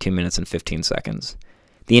 minutes and 15 seconds.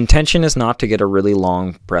 The intention is not to get a really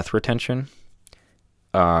long breath retention.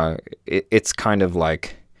 It's kind of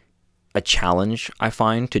like a challenge, I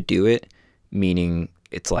find, to do it, meaning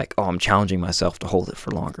it's like, I'm challenging myself to hold it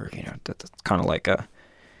for longer. That's kind of like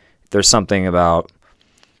there's something about,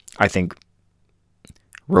 I think,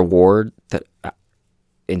 reward that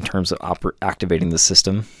in terms of activating the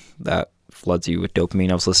system that floods you with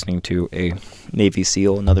dopamine. I was listening to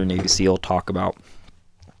another Navy SEAL talk about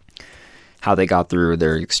how they got through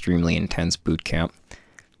their extremely intense boot camp.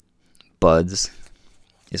 BUDS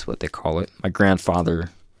is what they call it. My grandfather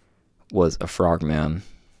was a frogman,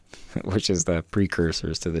 which is the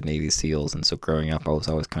precursors to the Navy SEALs. And so growing up, I was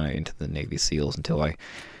always kind of into the Navy SEALs until I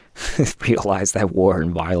realized that war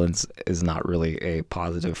and violence is not really a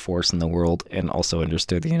positive force in the world, and also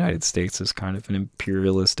understood the United States as kind of an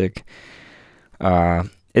imperialistic,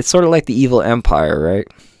 it's sort of like the evil empire, right?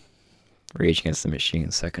 Rage Against the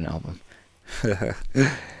Machine's second album.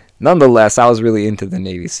 Nonetheless, I was really into the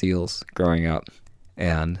Navy SEALs growing up,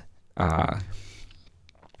 and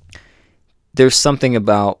there's something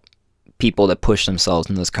about people that push themselves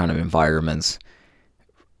in those kind of environments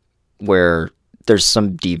where there's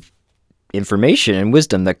some deep information and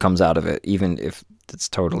wisdom that comes out of it, even if it's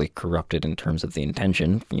totally corrupted in terms of the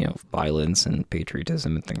intention, violence and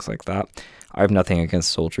patriotism and things like that. I have nothing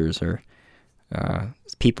against soldiers or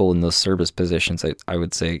people in those service positions. I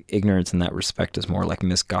would say ignorance in that respect is more like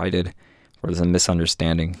misguided, or there's a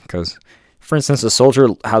misunderstanding. Because, for instance, a soldier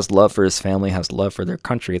has love for his family, has love for their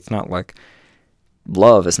country. It's not like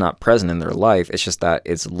love is not present in their life. It's just that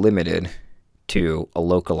it's limited to a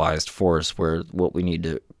localized force, where what we need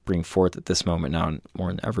to bring forth at this moment now more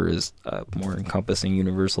than ever is a more encompassing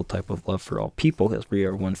universal type of love for all people, as we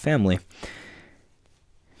are one family.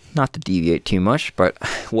 Not to deviate too much, but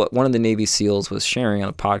what one of the Navy SEALs was sharing on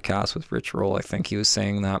a podcast with Rich Roll, I think he was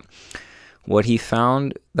saying that what he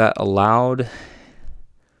found that allowed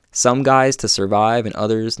some guys to survive and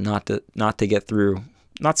others not to get through,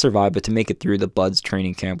 not survive, but to make it through the BUDS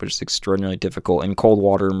training camp, which is extraordinarily difficult. And cold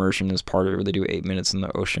water immersion is part of it, where they do 8 minutes in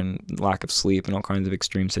the ocean, lack of sleep, and all kinds of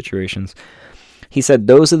extreme situations. He said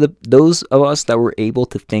those of us that were able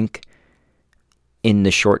to think in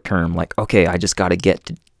the short term, like, okay, I just got to get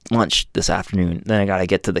to lunch this afternoon, then I got to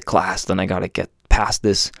get to the class, then I got to get past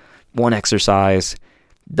this one exercise.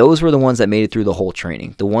 Those were the ones that made it through the whole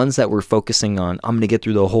training. The ones that were focusing on, I'm going to get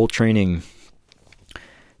through the whole training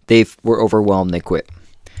they were overwhelmed, they quit.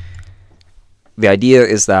 The idea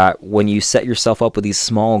is that when you set yourself up with these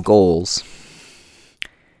small goals,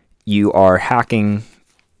 you are hacking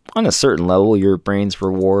on a certain level your brain's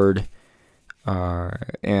reward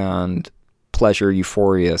and pleasure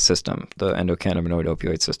euphoria system, the endocannabinoid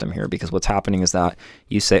opioid system here, because what's happening is that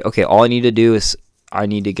you say, okay, all I need to do is I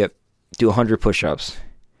need to do 100 push-ups.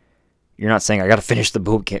 You're not saying I got to finish the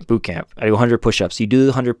boot camp. I do 100 push-ups. You do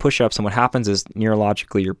the 100 push-ups, and what happens is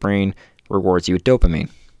neurologically your brain rewards you with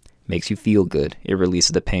dopamine. Makes you feel good. It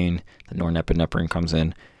releases the pain. The norepinephrine comes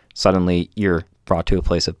in. Suddenly you're brought to a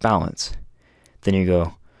place of balance. Then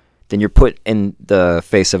you're put in the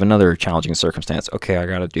face of another challenging circumstance. Okay, I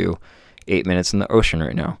got to do 8 minutes in the ocean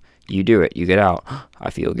right now. You do it. You get out.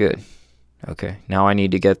 I feel good. Okay, now I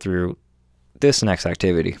need to get through this next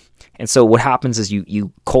activity. And so what happens is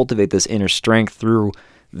you cultivate this inner strength through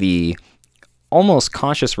the almost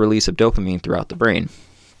conscious release of dopamine throughout the brain.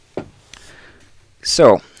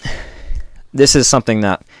 So this is something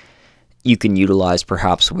that you can utilize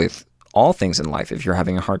perhaps with all things in life. If you're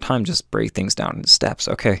having a hard time, just break things down into steps.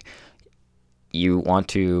 Okay, you want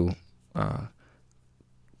to...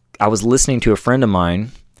 I was listening to a friend of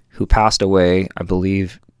mine who passed away, I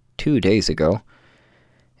believe, 2 days ago.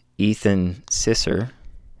 Ethan Sisser,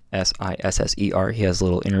 Sisser. He has a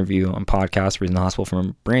little interview on podcast where he's in the hospital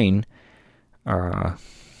from brain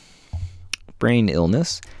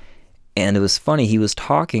illness. And it was funny. He was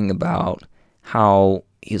talking about how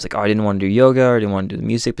he was like, oh, I didn't want to do yoga, or I didn't want to do the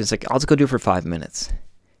music. But it's like, I'll just go do it for 5 minutes.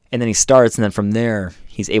 And then he starts, and then from there,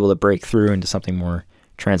 he's able to break through into something more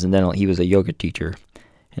transcendental. He was a yoga teacher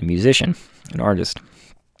and musician, an artist.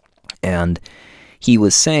 And he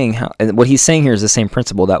was saying and what he's saying here is the same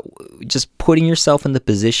principle, that just putting yourself in the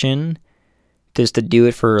position just to do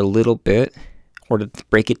it for a little bit or to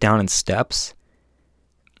break it down in steps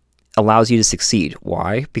allows you to succeed.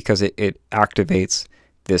 Why? Because it activates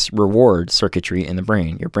this reward circuitry in the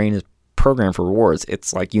brain. Your brain is programmed for rewards.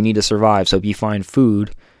 It's like you need to survive. So if you find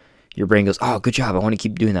food, your brain goes, oh, good job. I want to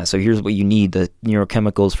keep doing that. So here's what you need, the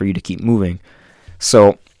neurochemicals for you to keep moving.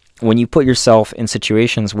 So when you put yourself in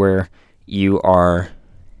situations where you are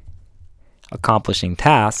accomplishing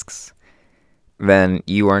tasks, then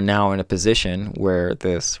you are now in a position where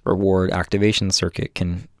this reward activation circuit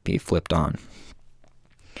can be flipped on.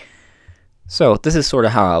 So this is sort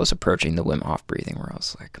of how I was approaching the Wim Hof breathing, where I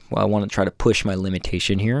was like, well, I want to try to push my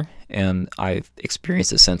limitation here, and I've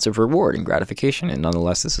experienced a sense of reward and gratification, and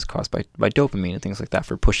nonetheless this is caused by dopamine and things like that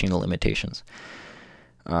for pushing the limitations.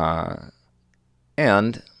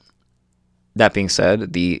 And that being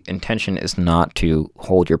said, the intention is not to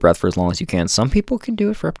hold your breath for as long as you can. Some people can do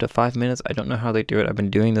it for up to 5 minutes. I don't know how they do it. I've been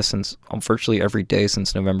doing this since virtually every day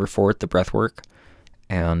since November 4th, the breath work,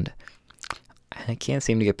 and I can't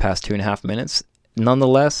seem to get past 2.5 minutes.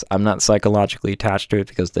 Nonetheless, I'm not psychologically attached to it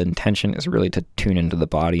because the intention is really to tune into the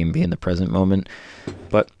body and be in the present moment.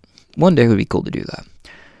 But one day would be cool to do that.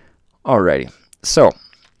 Alrighty. So,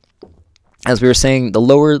 as we were saying, the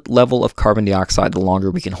lower level of carbon dioxide, the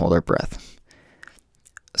longer we can hold our breath.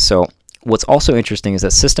 So, what's also interesting is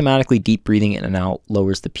that systematically deep breathing in and out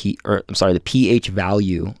lowers the pH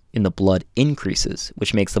value in the blood increases,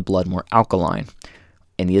 which makes the blood more alkaline.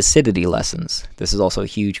 And the acidity lessens. This is also a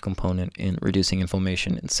huge component in reducing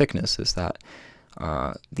inflammation and sickness, is that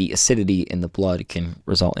the acidity in the blood can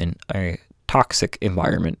result in a toxic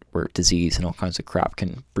environment where disease and all kinds of crap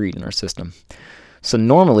can breed in our system. So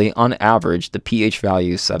normally, on average, the pH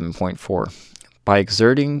value is 7.4. By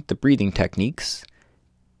exerting the breathing techniques,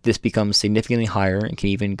 this becomes significantly higher and can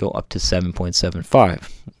even go up to 7.75,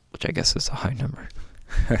 which I guess is a high number.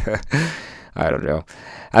 I don't know.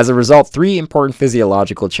 As a result, 3 important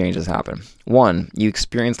physiological changes happen. 1, you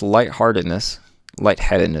experience lightheadedness, as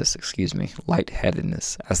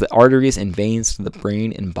the arteries and veins to the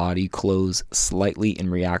brain and body close slightly in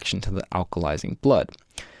reaction to the alkalizing blood,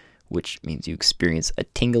 which means you experience a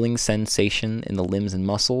tingling sensation in the limbs and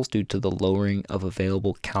muscles due to the lowering of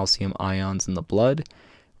available calcium ions in the blood.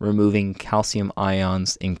 Removing calcium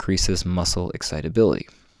ions increases muscle excitability.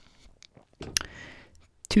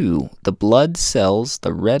 2, the blood cells,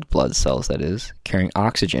 the red blood cells that is, carrying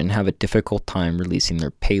oxygen have a difficult time releasing their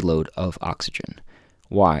payload of oxygen.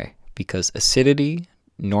 Why? Because acidity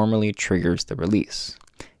normally triggers the release.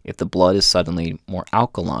 If the blood is suddenly more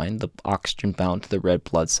alkaline, the oxygen bound to the red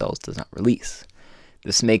blood cells does not release.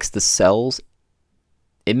 This makes that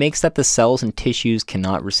the cells and tissues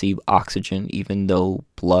cannot receive oxygen even though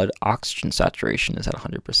blood oxygen saturation is at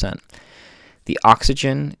 100%. The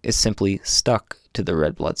oxygen is simply stuck to the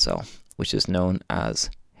red blood cell, which is known as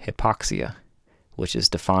hypoxia, which is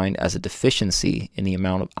defined as a deficiency in the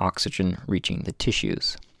amount of oxygen reaching the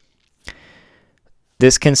tissues.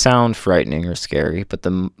 This can sound frightening or scary, but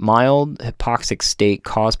the mild hypoxic state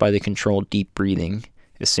caused by the controlled deep breathing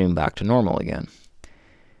is soon back to normal again.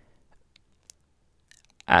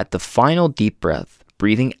 At the final deep breath,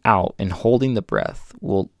 breathing out and holding the breath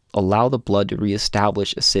will allow the blood to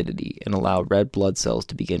reestablish acidity and allow red blood cells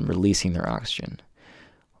to begin releasing their oxygen.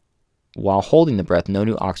 While holding the breath, no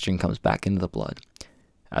new oxygen comes back into the blood.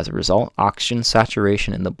 As a result, oxygen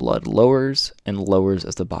saturation in the blood lowers and lowers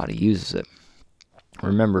as the body uses it.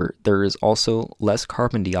 Remember, there is also less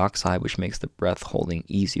carbon dioxide, which makes the breath holding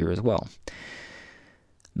easier as well.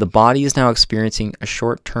 The body is now experiencing a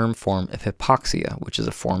short-term form of hypoxia, which is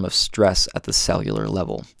a form of stress at the cellular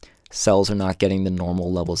level. Cells are not getting the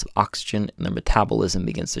normal levels of oxygen, and their metabolism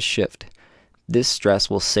begins to shift. This stress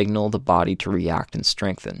will signal the body to react and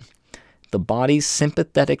strengthen. The body's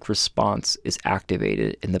sympathetic response is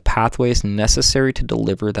activated, and the pathways necessary to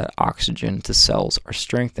deliver that oxygen to cells are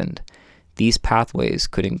strengthened. These pathways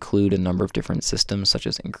could include a number of different systems, such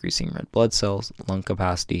as increasing red blood cells, lung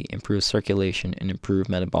capacity, improved circulation, and improved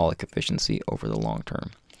metabolic efficiency over the long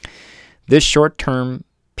term. This short-term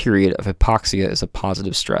period of hypoxia is a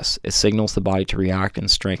positive stress. It signals the body to react and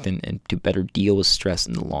strengthen and to better deal with stress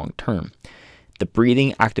in the long term. The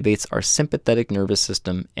breathing activates our sympathetic nervous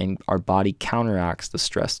system, and our body counteracts the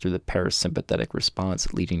stress through the parasympathetic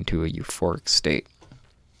response, leading to a euphoric state.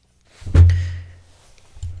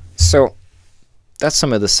 So, that's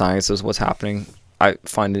some of the science of what's happening. I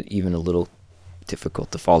find it even a little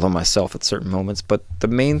difficult to follow myself at certain moments, but the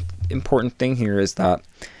main important thing here is that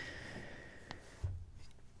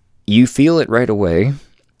you feel it right away.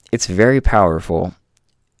 It's very powerful,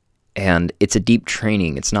 and it's a deep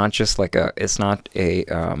training. It's not just like it's not a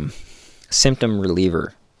symptom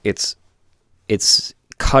reliever. It's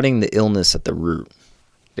cutting the illness at the root.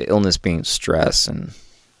 The illness being stress, and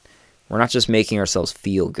we're not just making ourselves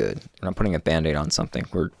feel good. We're not putting a Band-Aid on something.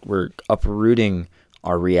 We're uprooting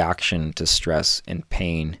our reaction to stress and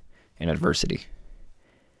pain and adversity.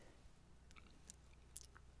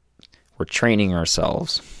 We're training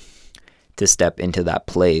ourselves to step into that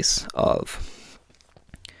place of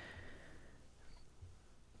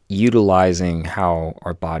utilizing how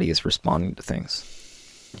our body is responding to things.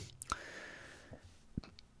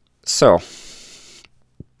 So,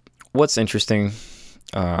 what's interesting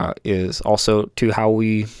is also to how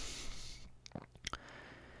we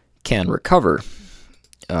can recover.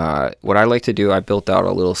 What I like to do, I built out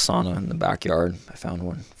a little sauna in the backyard. I found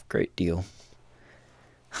one, great deal.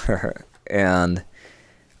 And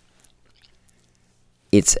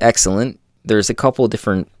it's excellent. There's a couple of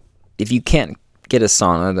different, if you can't get a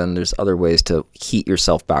sauna, then there's other ways to heat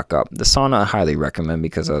yourself back up. The sauna I highly recommend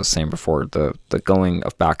because I was saying before, the going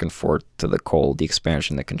of back and forth to the cold, the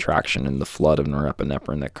expansion, the contraction, and the flood of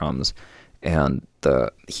norepinephrine that comes, and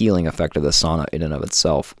the healing effect of the sauna in and of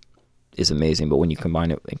itself is amazing. But when you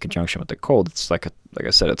combine it in conjunction with the cold, it's like I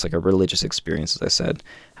said, it's like a religious experience, as I said,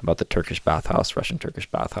 about the Turkish bathhouse, Russian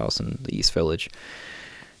Turkish bathhouse in the East Village.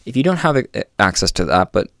 If you don't have access to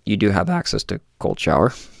that, but you do have access to cold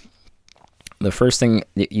shower, the first thing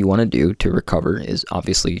that you want to do to recover is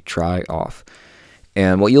obviously dry off.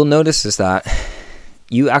 And what you'll notice is that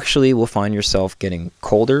you actually will find yourself getting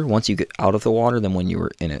colder once you get out of the water than when you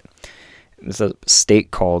were in it. It's a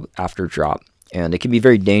state called after drop, and it can be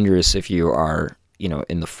very dangerous if you are,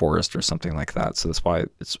 in the forest or something like that. So that's why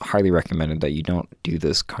it's highly recommended that you don't do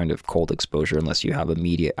this kind of cold exposure unless you have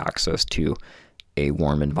immediate access to a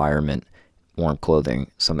warm environment, warm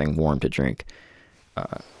clothing, something warm to drink.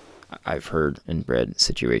 I've heard and read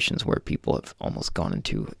situations where people have almost gone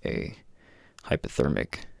into a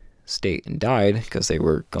hypothermic state and died because they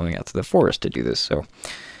were going out to the forest to do this. So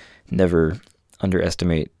never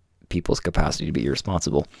underestimate people's capacity to be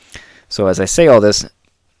irresponsible. So as I say all this,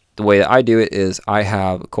 the way that I do it is I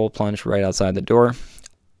have a cold plunge right outside the door.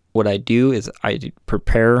 What I do is I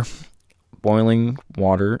prepare boiling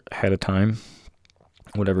water ahead of time,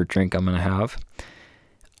 whatever drink I'm going to have.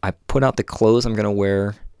 I put out the clothes I'm going to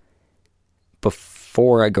wear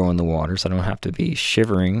before I go in the water, so I don't have to be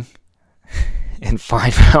shivering and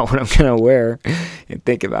find out what I'm going to wear and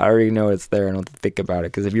think about it. I already know it's there. I don't have to think about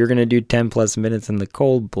it, because if you're going to do 10 plus minutes in the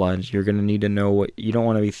cold plunge, you're going to need to know what you don't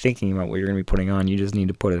want to be thinking about what you're going to be putting on. You just need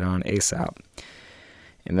to put it on ASAP.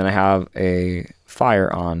 And then I have a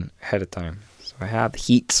fire on ahead of time. So I have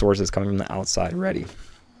heat sources coming from the outside ready.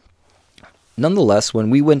 Nonetheless,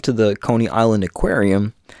 when we went to the Coney Island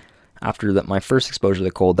Aquarium, after my first exposure to the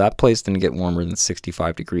cold, that place didn't get warmer than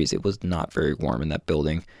 65 degrees. It was not very warm in that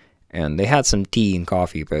building. And they had some tea and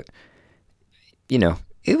coffee, but,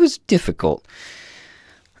 it was difficult.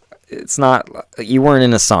 It's not, you weren't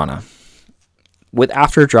in a sauna. with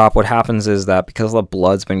after drop, what happens is that because the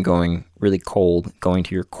blood's been going really cold, going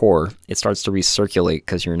to your core, it starts to recirculate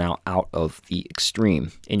because you're now out of the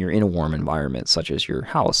extreme and you're in a warm environment, such as your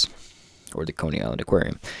house or the Coney Island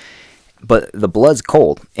Aquarium. But the blood's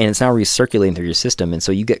cold and it's now recirculating through your system, and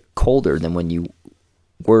so you get colder than when you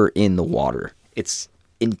were in the water. It's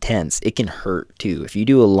intense. It can hurt too. If you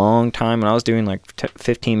do a long time, when I was doing like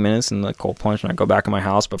 15 minutes in the cold plunge, and I go back in my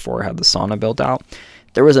house before I had the sauna built out,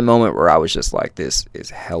 there was a moment where I was just like, this is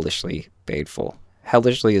hellishly painful.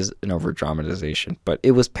 Hellishly is an over dramatization, but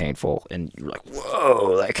it was painful, and you're like,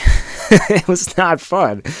 whoa, like it was not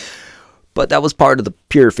fun. But that was part of the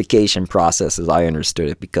purification process as I understood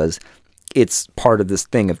it, because it's part of this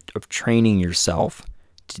thing of training yourself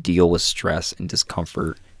to deal with stress and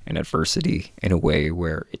discomfort and adversity in a way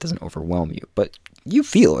where it doesn't overwhelm you, but you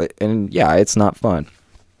feel it, and yeah, it's not fun.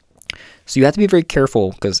 So you have to be very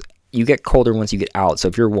careful, because you get colder once you get out. So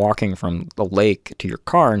if you're walking from the lake to your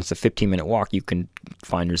car and it's a 15-minute walk, you can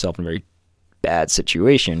find yourself in a very bad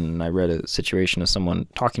situation. And I read a situation of someone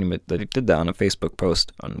talking about that did that on a Facebook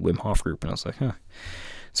post on Wim Hof group, and I was like, huh.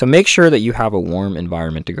 So make sure that you have a warm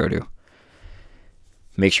environment to go to.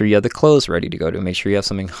 Make sure you have the clothes ready to go to. Make sure you have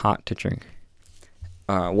something hot to drink.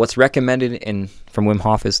 What's recommended from Wim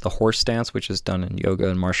Hof is the horse stance, which is done in yoga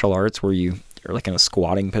and martial arts, where you're like in a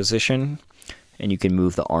squatting position and you can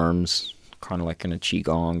move the arms kind of like in a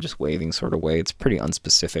qigong, just waving sort of way. It's pretty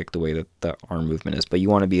unspecific the way that the arm movement is, but you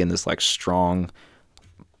want to be in this like strong,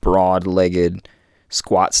 broad-legged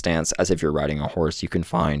squat stance as if you're riding a horse. You can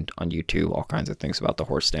find on YouTube all kinds of things about the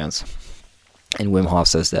horse stance. And Wim Hof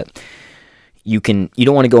says that you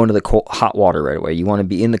don't want to go into the cold, hot water right away. You want to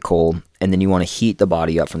be in the cold, and then you want to heat the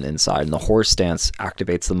body up from the inside. And the horse stance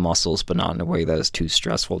activates the muscles, but not in a way that is too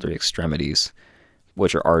stressful to the extremities,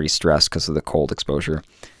 which are already stressed because of the cold exposure.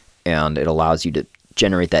 And it allows you to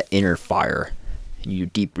generate that inner fire. And you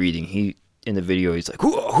deep breathing. In the video, he's like,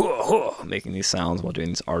 hoo, hoo, hoo, making these sounds while doing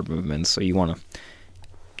these arm movements. So you want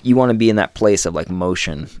to be in that place of like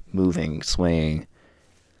motion, moving, swaying,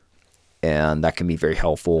 and that can be very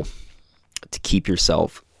helpful to keep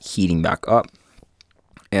yourself heating back up.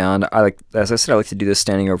 And as I said, I like to do this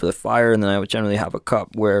standing over the fire, and then I would generally have a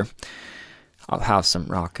cup where I'll have some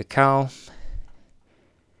raw cacao,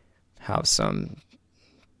 have some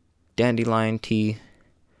dandelion tea,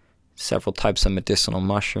 several types of medicinal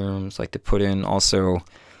mushrooms, like to put in also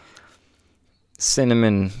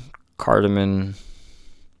cinnamon, cardamom,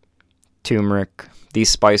 turmeric, these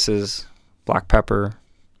spices, black pepper.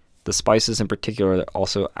 The spices in particular that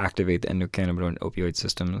also activate the endocannabinoid and opioid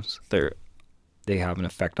systems, they have an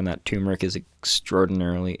effect on that. Turmeric is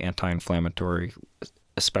extraordinarily anti-inflammatory,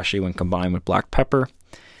 especially when combined with black pepper.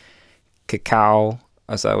 Cacao,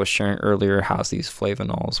 as I was sharing earlier, has these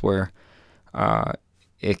flavonols where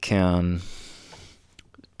it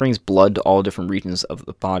brings blood to all different regions of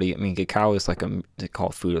the body. I mean, cacao is like they call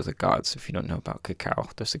it food of the gods. If you don't know about cacao,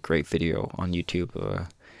 there's a great video on YouTube.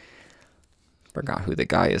 Forgot who the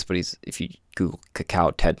guy is, but if you Google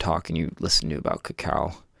cacao TED Talk and you listen to about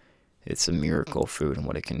cacao, it's a miracle food and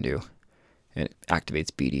what it can do. And it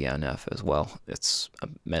activates BDNF as well. It's a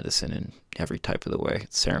medicine in every type of the way.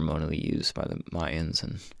 It's ceremonially used by the Mayans,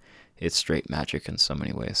 and it's straight magic in so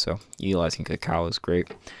many ways. So utilizing cacao is great.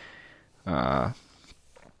 And,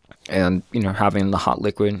 having the hot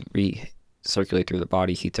liquid recirculate through the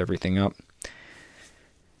body heats everything up.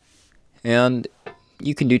 And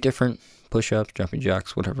you can do different push-ups, jumping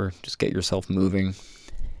jacks, whatever. Just get yourself moving.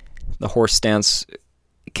 The horse stance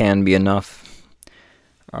can be enough.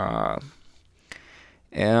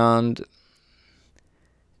 And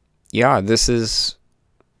yeah, this is,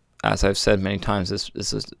 as I've said many times, this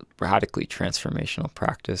is a radically transformational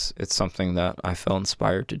practice. It's something that I felt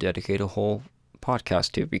inspired to dedicate a whole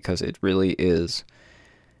podcast to, because it really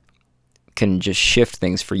can just shift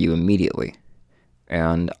things for you immediately.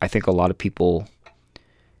 And I think a lot of people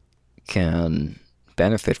can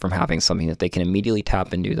benefit from having something that they can immediately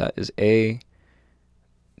tap into that is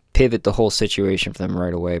pivot the whole situation for them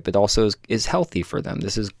right away, but also is healthy for them.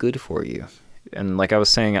 This is good for you. And like I was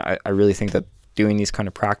saying, I really think that doing these kind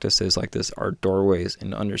of practices like this are doorways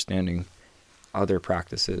into understanding other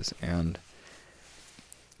practices and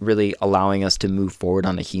really allowing us to move forward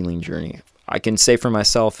on a healing journey. I can say for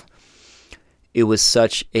myself, it was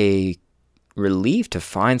such a relief to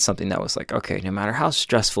find something that was like, okay, no matter how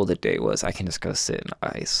stressful the day was, I can just go sit in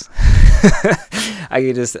ice. I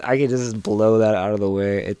could just blow that out of the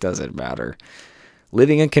way. It doesn't matter.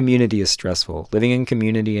 Living in community is stressful. Living in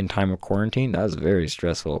community in time of quarantine, that is very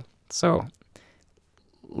stressful. So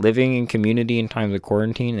living in community in times of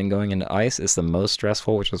quarantine and going into ice is the most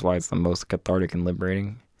stressful, which is why it's the most cathartic and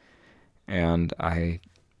liberating. and I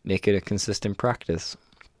make it a consistent practice.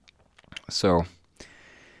 So,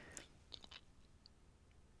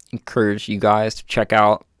 encourage you guys to check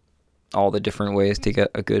out all the different ways to get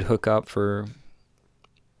a good hookup for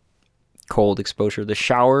cold exposure. The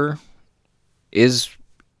shower is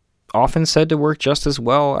often said to work just as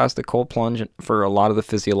well as the cold plunge for a lot of the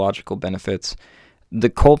physiological benefits. The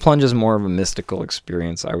cold plunge is more of a mystical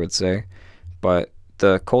experience, I would say, but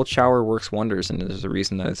the cold shower works wonders, and there's a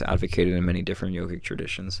reason that it's advocated in many different yogic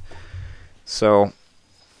traditions. So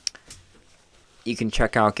you can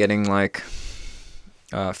check out getting like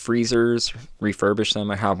freezers, refurbish them.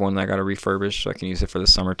 I have one that I got to refurbish so I can use it for the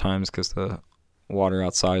summer times because the water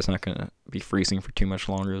outside is not going to be freezing for too much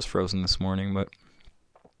longer. It was frozen this morning. But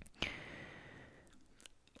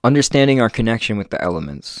understanding our connection with the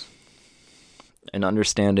elements and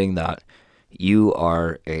understanding that you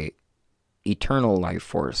are a eternal life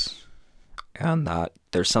force and that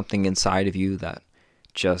there's something inside of you that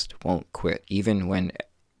just won't quit. Even when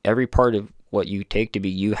every part of what you take to be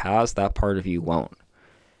you has, that part of you won't.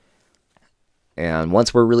 And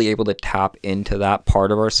once we're really able to tap into that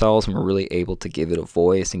part of ourselves and we're really able to give it a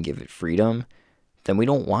voice and give it freedom, then we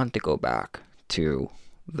don't want to go back to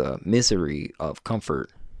the misery of comfort.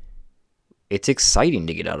 It's exciting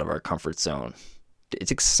to get out of our comfort zone.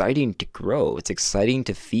 It's exciting to grow. It's exciting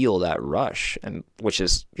to feel that rush, and which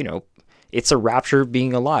is, it's a rapture of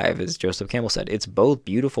being alive, as Joseph Campbell said. It's both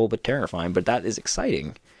beautiful but terrifying, but that is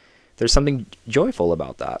exciting. There's something joyful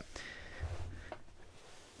about that.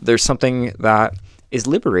 There's something that is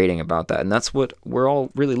liberating about that, and that's what we're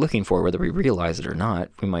all really looking for, whether we realize it or not.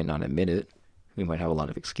 We might not admit it. We might have a lot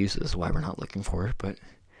of excuses why we're not looking for it, but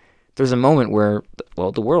there's a moment where,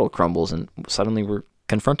 the world crumbles, and suddenly we're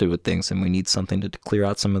confronted with things, and we need something to clear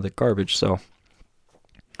out some of the garbage. So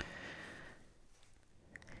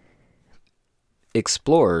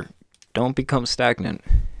explore. Don't become stagnant.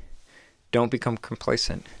 Don't become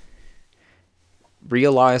complacent.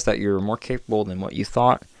 Realize that you're more capable than what you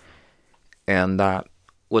thought, and that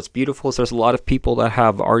what's beautiful is there's a lot of people that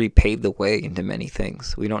have already paved the way into many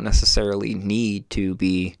things. We don't necessarily need to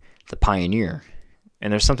be the pioneer.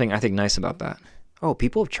 And there's something I think nice about that. Oh,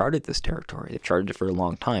 people have charted this territory. They've charted it for a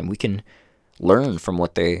long time. We can learn from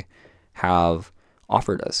what they have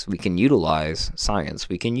offered us. We can utilize science.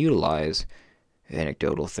 We can utilize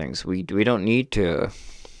anecdotal things. We don't need to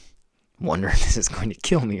wonder if this is going to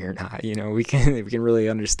kill me or not. We can really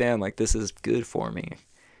understand, like, this is good for me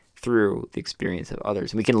through the experience of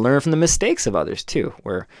others. And we can learn from the mistakes of others too,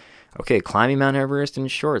 where, okay, climbing Mount Everest in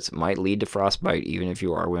shorts might lead to frostbite even if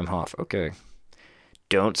you are Wim Hof. Okay.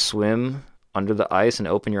 Don't swim under the ice and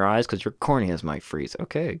open your eyes because your corneas might freeze.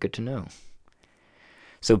 Okay, good to know.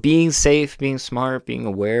 So being safe, being smart, being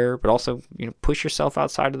aware, but also, push yourself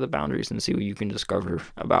outside of the boundaries and see what you can discover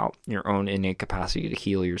about your own innate capacity to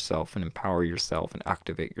heal yourself and empower yourself and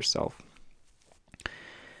activate yourself.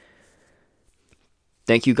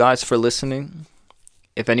 Thank you guys for listening.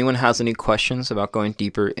 If anyone has any questions about going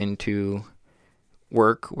deeper into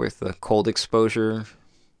work with the cold exposure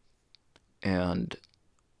and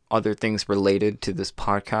other things related to this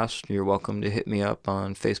podcast, you're welcome to hit me up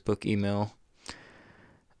on Facebook, email,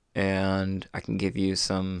 and I can give you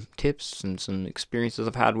some tips and some experiences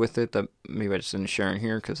I've had with it that maybe I just didn't share in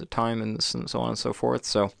here because of time and this and so on and so forth.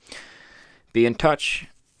 So be in touch,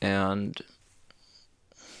 and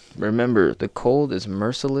remember, the cold is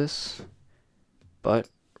merciless but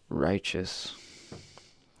righteous.